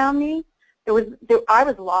everyone around me. I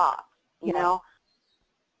was lost, you know,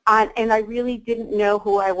 and I really didn't know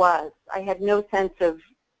who I was. I had no sense of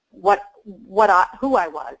who I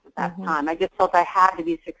was at that time. I just felt I had to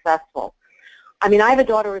be successful. I mean, I have a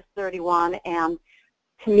daughter who's 31, and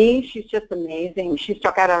to me, she's just amazing. She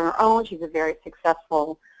struck out on her own. She's a very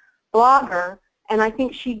successful blogger, and I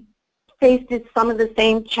think she faced some of the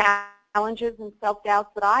same challenges and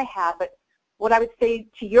self-doubts that I had, but what I would say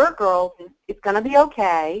to your girls is it's going to be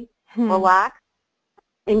okay. Hmm. Relax.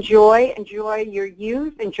 Enjoy your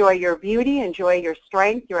youth, enjoy your beauty, enjoy your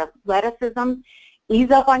strength, your athleticism.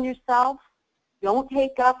 Ease up on yourself. Don't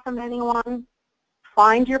take up from anyone.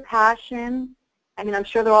 Find your passion. I mean, I'm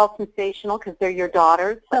sure they're all sensational because they're your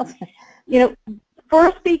daughters. But,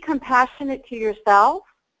 first be compassionate to yourself.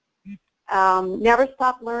 Never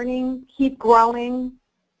stop learning. Keep growing.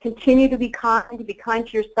 Continue to be kind. Be kind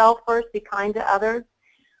to yourself first. Be kind to others.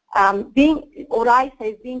 What I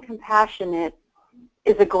say is being compassionate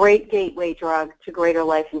is a great gateway drug to greater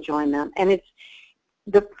life enjoyment. And it's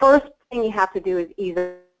the first thing you have to do is ease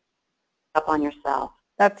up on yourself.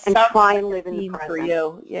 That's and try and live in the present. For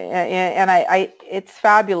you. Yeah, and it's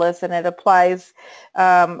fabulous, and it applies,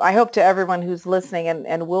 I hope, to everyone who's listening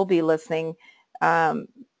and will be listening,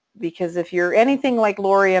 because if you're anything like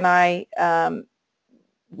Lori and I,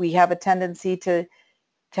 we have a tendency to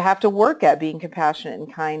have to work at being compassionate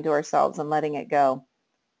and kind to ourselves and letting it go.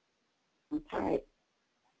 That's right.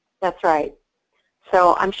 That's right.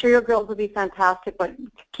 So I'm sure your girls will be fantastic, but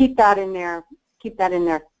keep that in their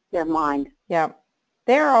mind. Yeah.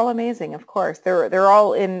 They're all amazing, of course. They're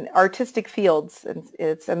all in artistic fields, and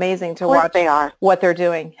it's amazing to watch what they're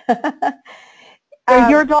doing. They're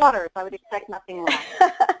your daughters. I would expect nothing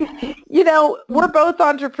less. We're both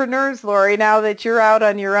entrepreneurs, Lori, now that you're out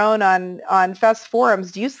on your own on Fest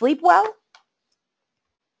Forums. Do you sleep well?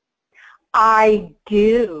 I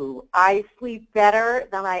do. I sleep better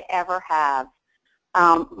than I ever have.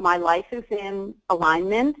 My life is in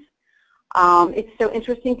alignment. It's so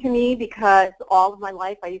interesting to me because all of my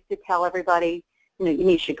life I used to tell everybody,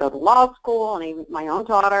 you should go to law school, and even my own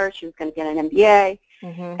daughter, she was going to get an MBA.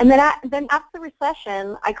 Mm-hmm. And then after the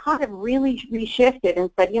recession, I kind of really reshifted and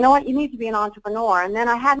said, you know what, you need to be an entrepreneur. And then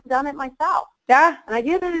I hadn't done it myself. Yeah. And I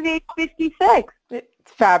did it at age 56. It's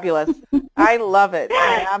fabulous. I love it.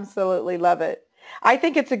 I absolutely love it. I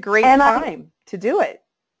think it's a great time to do it.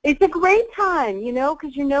 It's a great time,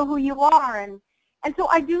 because you know who you are. And so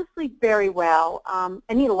I do sleep very well.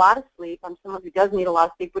 I need a lot of sleep. I'm someone who does need a lot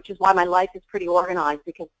of sleep, which is why my life is pretty organized,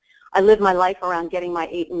 because I live my life around getting my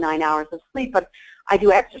 8 and 9 hours of sleep. But I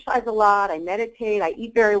do exercise a lot. I meditate. I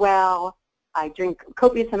eat very well. I drink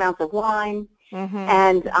copious amounts of wine. Mm-hmm.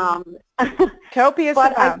 And copious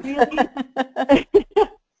amounts.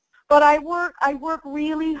 But I work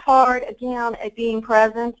really hard, again, at being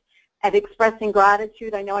present, at expressing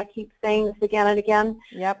gratitude. I know I keep saying this again and again.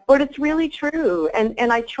 Yep. But it's really true.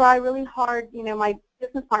 And I try really hard. My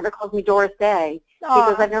business partner calls me Doris Day. Aww.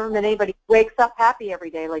 Because I've never met anybody who wakes up happy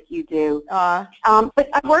every day like you do. But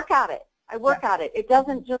I work at it. At it.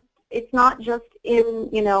 It's not just in,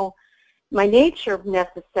 my nature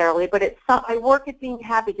necessarily, but I work at being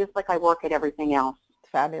happy just like I work at everything else.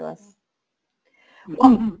 Fabulous.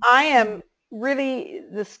 Well, I am really,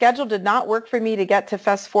 the schedule did not work for me to get to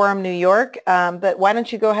Fest Forum New York, but why don't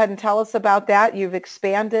you go ahead and tell us about that? You've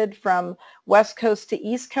expanded from West Coast to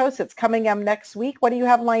East Coast. It's coming up next week. What do you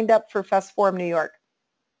have lined up for Fest Forum New York?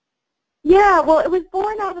 Yeah, well, it was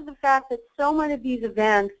born out of the fact that so many of these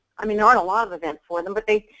events, there aren't a lot of events for them, but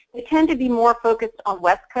they tend to be more focused on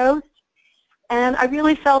West Coast. And I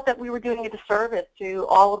really felt that we were doing a disservice to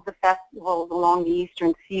all of the festivals along the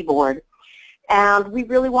Eastern Seaboard. And we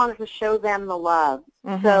really wanted to show them the love.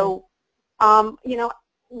 Mm-hmm. So,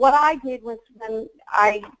 what I did was when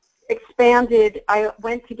I expanded, I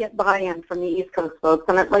went to get buy-in from the East Coast folks.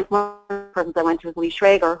 And one of the persons I went to was Lee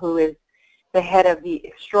Schrager, who is the head of the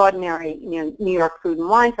extraordinary New York Food and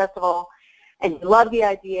Wine Festival. And he loved the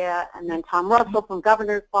idea. And then Tom Russell from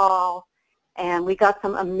Governor's Ball. And we got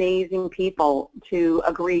some amazing people to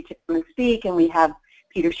agree to come and speak. And we have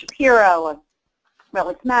Peter Shapiro of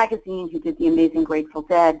Relics Magazine, who did the amazing Grateful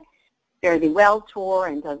Dead Fare Thee Well tour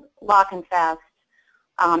and does Lock and Fest.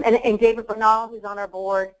 And David Bernal, who's on our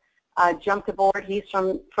board, jumped aboard. He's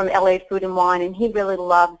from LA Food and Wine, and he really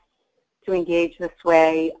loves to engage this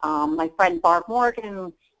way. My friend Barb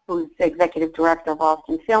Morgan, who's the executive director of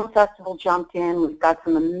Austin Film Festival, jumped in. We've got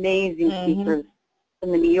some amazing speakers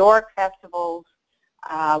in the New York festivals.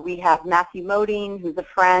 We have Matthew Modine, who's a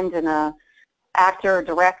friend and an actor,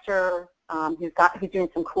 director, who's doing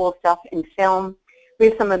some cool stuff in film. We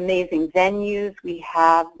have some amazing venues. We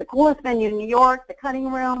have the coolest venue in New York, the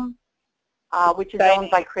Cutting Room, which is owned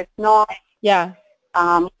by Chris Knopf. Yeah.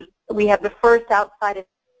 We have the first outside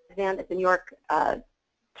event at the New York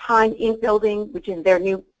Times Inc. building, which is their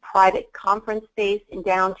new private conference space in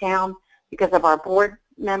downtown because of our board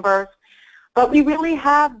members. But we really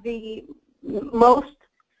have the most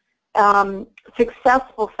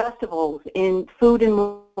successful festivals in food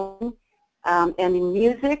and in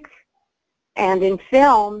music and in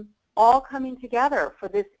film all coming together for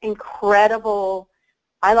this incredible,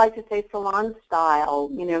 I like to say salon style,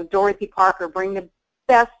 Dorothy Parker, bring the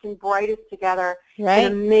best and brightest together, Right.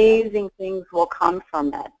 and amazing things will come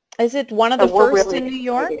from it. Is it one of So the we're first really in New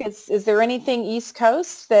York? excited. Is there anything East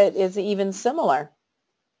Coast that is even similar?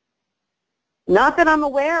 Not that I'm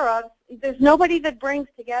aware of. There's nobody that brings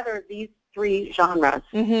together these three genres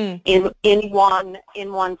in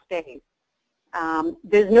one space.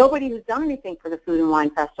 There's nobody who's done anything for the Food and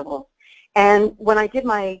Wine Festival. And when I did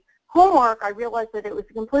my homework, I realized that it was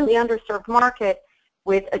a completely underserved market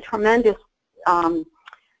with a tremendous,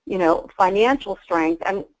 financial strength.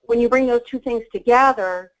 And when you bring those two things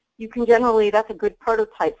together, you can generally, that's a good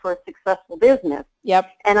prototype for a successful business. Yep.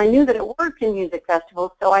 And I knew that it worked in music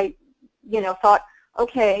festivals, so I, thought,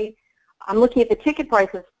 okay, I'm looking at the ticket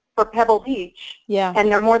prices for Pebble Beach, and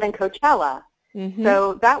they're more than Coachella.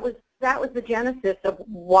 So that was the genesis of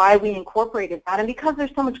why we incorporated that. And because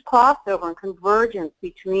there's so much crossover and convergence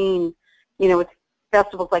between, with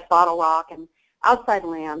festivals like Bottle Rock and Outside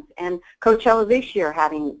Lands, and Coachella this year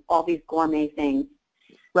having all these gourmet things.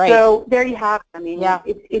 Right. So there you have it. I mean,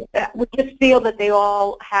 we just feel that they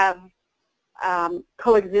all have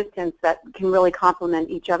coexistence that can really complement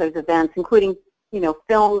each other's events, including,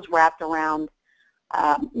 films wrapped around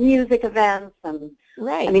music events. And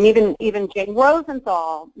right. I mean, even Jane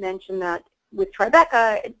Rosenthal mentioned that with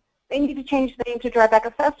Tribeca, they need to change the name to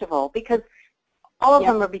Tribeca Festival, because all of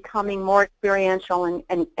them are becoming more experiential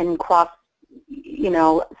and cross,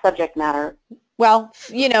 subject matter. Well,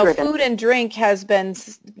 driven. food and drink has been,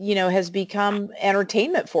 has become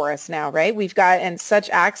entertainment for us now, right? We've got such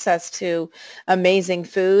access to amazing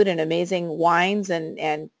food and amazing wines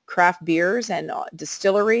and craft beers and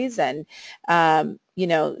distilleries and,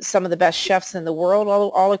 some of the best chefs in the world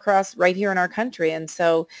all across right here in our country. And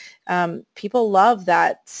so people love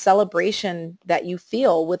that celebration that you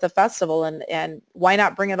feel with a festival, and why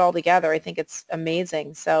not bring it all together? I think it's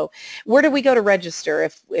amazing. So where do we go to register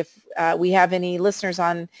if we have any listeners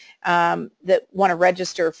on that want to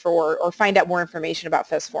register for or find out more information about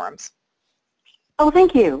Fest Forums? Oh,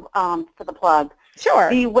 thank you for the plug. Sure.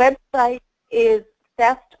 The website is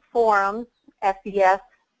Fest Forums,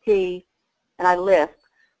 F-E-S-T, and I list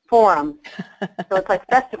forums. So it's like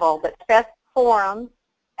festival, but Fest Forums,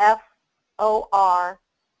 FORUMS.com.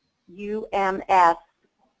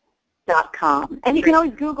 And you can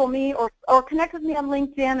always Google me or connect with me on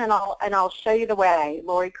LinkedIn, and I'll show you the way,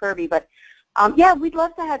 Lori Kirby. But we'd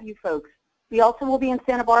love to have you folks. We also will be in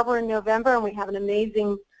Santa Barbara in November, and we have an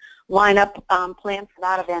amazing lineup planned for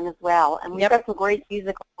that event as well. And we've got some great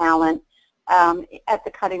musical talent at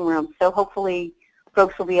the Cutting Room. So hopefully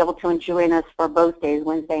folks will be able to join us for both days,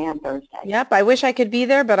 Wednesday and Thursday. Yep, I wish I could be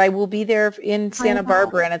there, but I will be there in Santa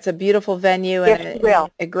Barbara, and it's a beautiful venue and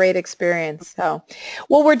a great experience. So,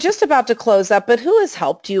 well, we're just about to close up, but who has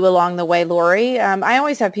helped you along the way, Lori? I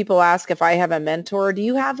always have people ask if I have a mentor. Do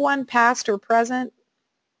you have one, past or present?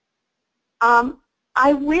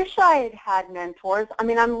 I wish I had had mentors. I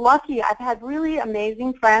mean, I'm lucky. I've had really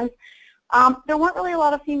amazing friends. There weren't really a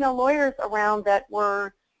lot of female lawyers around that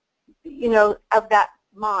were, of that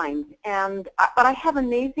mind. But I have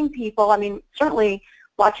amazing people. I mean, certainly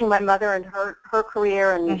watching my mother and her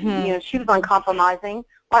career, and she was uncompromising.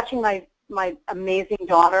 Watching my amazing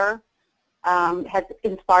daughter has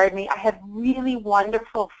inspired me. I have really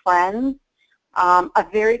wonderful friends. I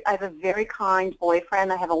have a very kind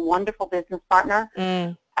boyfriend. I have a wonderful business partner.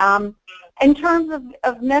 In terms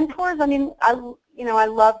of mentors, I mean, I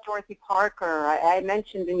love Dorothy Parker. I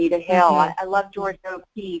mentioned Anita Hill. I love Georgia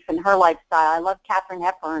O'Keeffe and her lifestyle. I love Katharine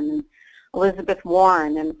Hepburn and Elizabeth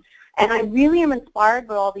Warren. And I really am inspired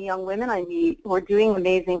by all the young women I meet who are doing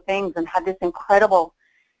amazing things and have this incredible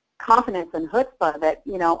confidence and chutzpah that,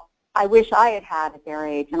 I wish I had had at their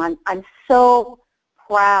age. And I'm so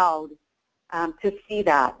proud to see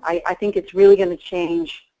that. I think it's really going to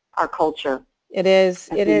change our culture. It is.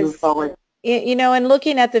 It is. Move forward. And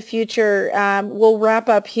looking at the future, we'll wrap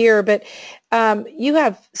up here, but you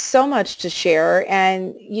have so much to share.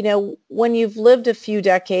 And, when you've lived a few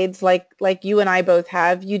decades, like you and I both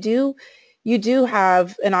have, you do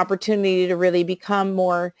have an opportunity to really become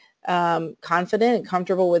more confident and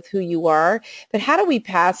comfortable with who you are. But how do we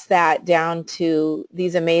pass that down to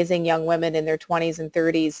these amazing young women in their 20s and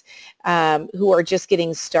 30s who are just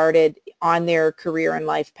getting started on their career and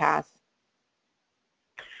life path?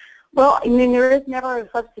 Well, I mean, there is never a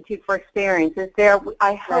substitute for experience, is there?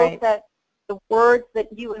 I hope that the words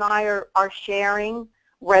that you and I are sharing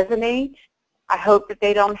resonate. I hope that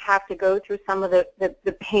they don't have to go through some of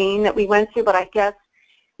the pain that we went through, but I guess,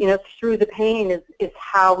 through the pain is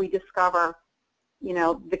how we discover,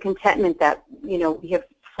 the contentment that, we have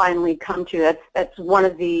finally come to. That's one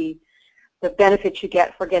of the benefits you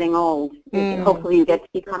get for getting old. Hopefully you get to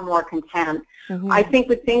become more content. Mm-hmm. I think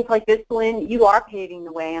with things like this, Lynn, you are paving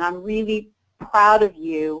the way, and I'm really proud of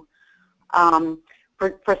you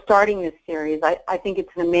for starting this series. I think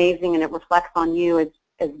it's amazing, and it reflects on you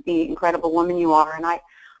as the incredible woman you are. And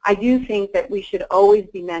I do think that we should always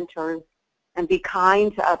be mentors and be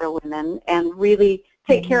kind to other women and really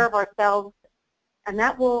take care of ourselves, and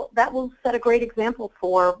that will set a great example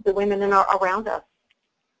for the women around us.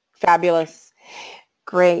 Fabulous.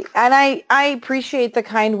 Great. And I appreciate the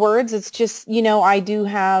kind words. It's just, I do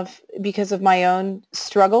have, because of my own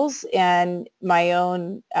struggles and my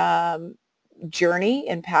own journey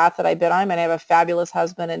and path that I've been on, and I have a fabulous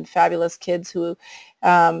husband and fabulous kids who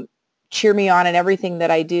cheer me on in everything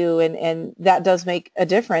that I do, and that does make a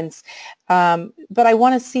difference. But I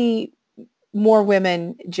want to see more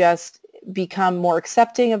women just become more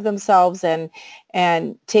accepting of themselves and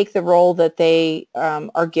take the role that they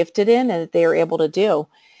are gifted in and that they are able to do.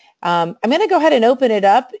 I'm going to go ahead and open it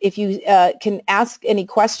up. If you can ask any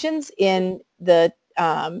questions in the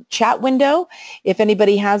chat window, if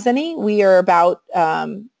anybody has any. We are about,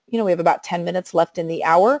 we have about 10 minutes left in the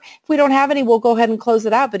hour. If we don't have any, we'll go ahead and close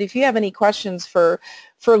it out. But if you have any questions for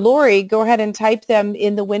Lori, go ahead and type them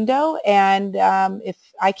in the window. And if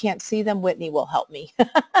I can't see them, Whitney will help me.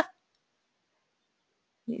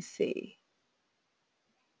 Let me see.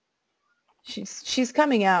 She's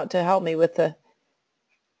coming out to help me with the.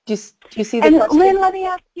 Do you see the and question? Lynn, let me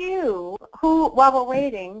ask you, while we're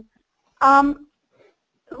waiting,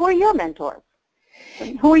 who are your mentors?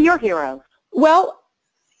 Who are your heroes? Well,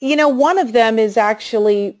 one of them is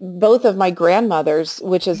actually both of my grandmothers,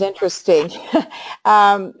 which is interesting.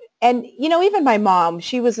 And, even my mom,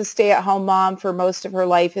 she was a stay-at-home mom for most of her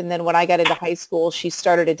life. And then when I got into high school, she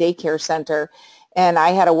started a daycare center. And I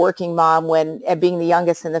had a working mom when, being the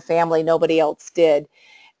youngest in the family, nobody else did.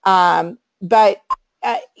 But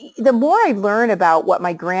the more I learn about what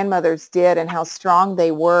my grandmothers did and how strong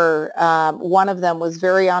they were, one of them was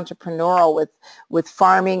very entrepreneurial with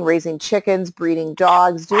farming, raising chickens, breeding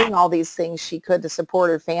dogs, doing all these things she could to support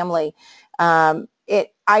her family. I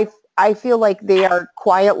feel like they are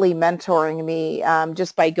quietly mentoring me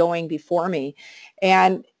just by going before me.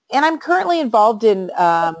 And I'm currently involved in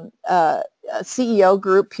a CEO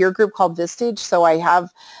group, peer group called Vistage. So I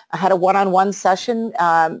had a one-on-one session.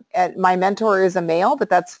 And my mentor is a male, but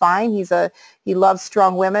that's fine. He loves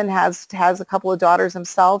strong women, has a couple of daughters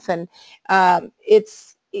himself, and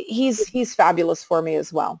he's fabulous for me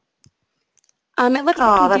as well. It looks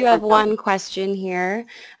like we do have one question here.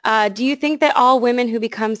 Do you think that all women who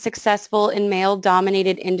become successful in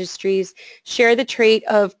male-dominated industries share the trait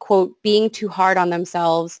of, quote, being too hard on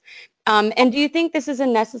themselves? And do you think this is a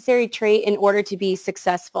necessary trait in order to be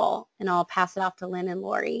successful? And I'll pass it off to Lynn and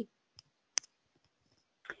Lori.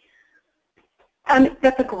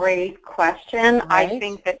 That's a great question. Right. I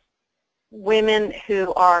think that women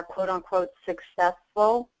who are, quote unquote,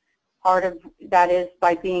 successful, part of that is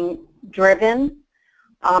by being driven.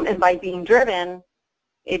 And by being driven,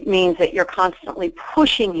 it means that you're constantly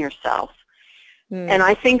pushing yourself. And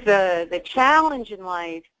I think the challenge in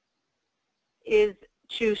life is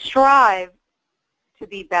to strive to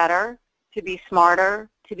be better, to be smarter,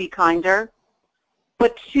 to be kinder,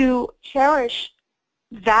 but to cherish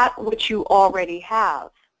that which you already have.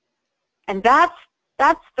 And that's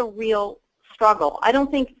the real struggle. I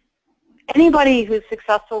don't think anybody who's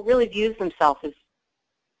successful really views themselves as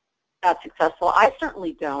that successful. I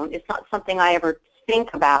certainly don't. It's not something I ever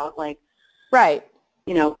think about, like, right,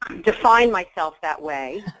 define myself that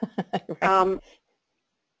way. Right.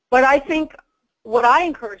 But I think what I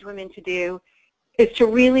encourage women to do is to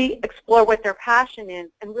really explore what their passion is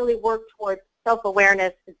and really work towards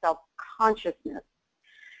self-awareness and self-consciousness.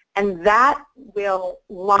 And that will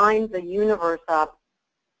line the universe up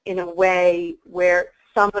in a way where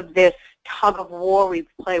some of this tug of war we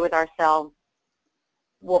play with ourselves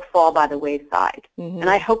will fall by the wayside. And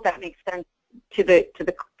I hope that makes sense to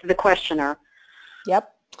the questioner.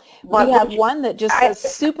 Yep. We have one that just says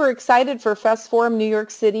super excited for Fest Forum New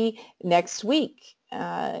York City next week.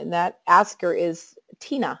 And that asker is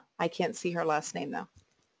Tina. I can't see her last name though.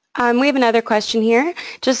 We have another question here.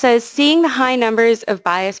 Just says, seeing the high numbers of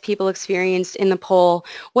biased people experienced in the poll,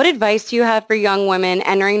 what advice do you have for young women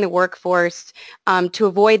entering the workforce to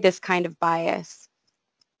avoid this kind of bias?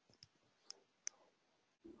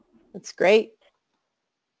 That's great.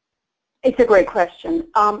 It's a great question.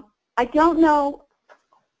 I don't know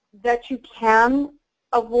that you can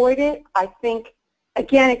avoid it. I think,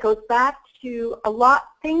 again, it goes back to a lot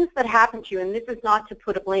things that happen to you, and this is not to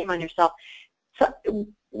put a blame on yourself. So,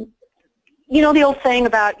 you know the old saying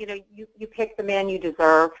about, you know, you pick the man you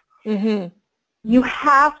deserve. Mm-hmm. You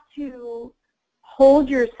have to hold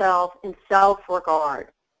yourself in self-regard,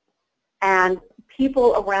 and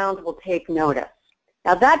people around will take notice.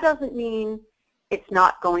 Now, that doesn't mean it's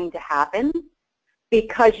not going to happen,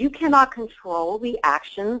 because you cannot control the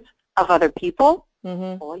actions of other people.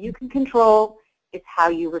 Mm-hmm. All you can control is how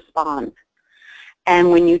you respond.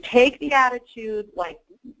 And when you take the attitude like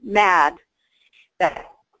mad, that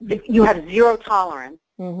you have zero tolerance,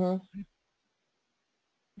 Mm-hmm.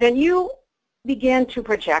 then you begin to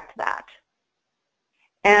project that.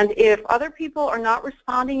 And if other people are not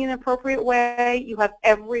responding in an appropriate way, you have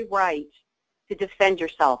every right to defend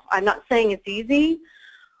yourself. I'm not saying it's easy.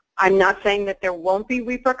 I'm not saying that there won't be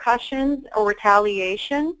repercussions or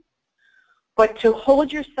retaliation, but to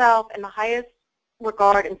hold yourself in the highest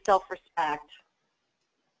regard and self-respect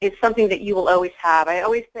is something that you will always have. I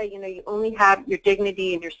always say, you know, you only have your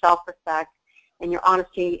dignity and your self-respect and your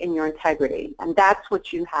honesty and your integrity, and that's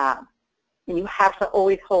what you have. And you have to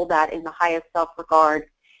always hold that in the highest self-regard.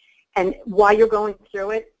 And while you're going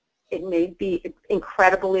through it, it may be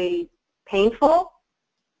incredibly painful,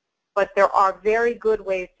 but there are very good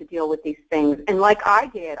ways to deal with these things. And like I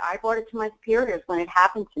did, I brought it to my superiors when it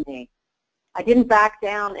happened to me. I didn't back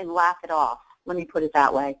down and laugh it off. Let me put it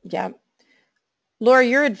that way. Yeah. Laura,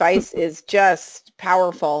 your advice is just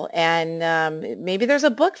powerful, and maybe there's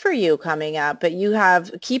a book for you coming up, but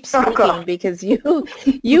keep speaking, because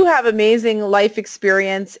you have amazing life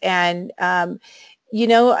experience, and you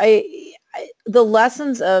know, the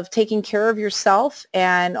lessons of taking care of yourself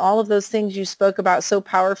and all of those things you spoke about so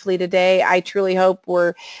powerfully today, I truly hope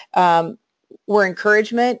were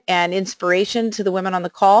encouragement and inspiration to the women on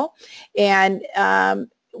the call. And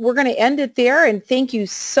we're going to end it there, and thank you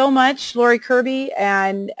so much, Lori Kirby,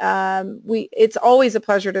 and it's always a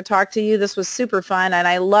pleasure to talk to you. This was super fun, and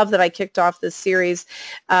I love that I kicked off this series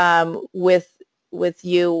with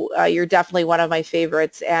you. You're definitely one of my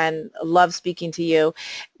favorites, and love speaking to you.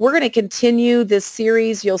 We're going to continue this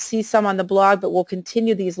series. You'll see some on the blog, but we'll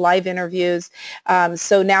continue these live interviews.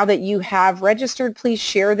 So now that you have registered, please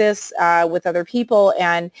share this with other people,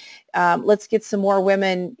 and let's get some more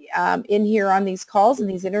women in here on these calls and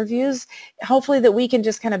these interviews. Hopefully that we can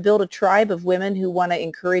just kind of build a tribe of women who want to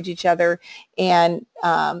encourage each other and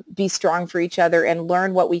be strong for each other and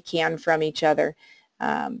learn what we can from each other.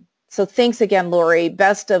 So thanks again, Lori.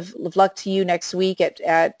 Best of luck to you next week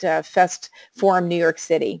at Fest Forum, New York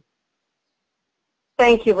City.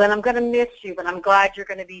 Thank you, Lynn. I'm going to miss you, but I'm glad you're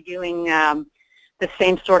going to be doing the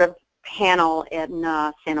same sort of panel in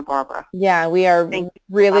Santa Barbara. Yeah, we are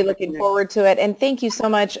really looking forward to it. And thank you so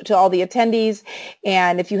much to all the attendees.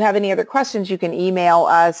 And if you have any other questions, you can email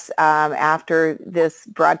us after this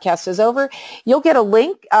broadcast is over. You'll get a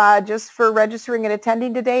link just for registering and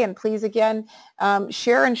attending today. And please, again,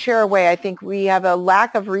 share and share away. I think we have a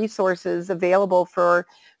lack of resources available for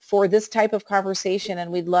this type of conversation,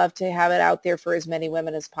 and we'd love to have it out there for as many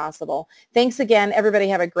women as possible. Thanks again. Everybody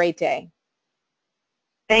have a great day.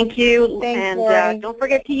 Thank you. Thanks, and Lori. Don't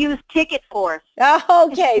forget to use Ticket Force.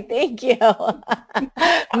 Okay, thank you.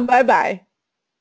 Bye-bye.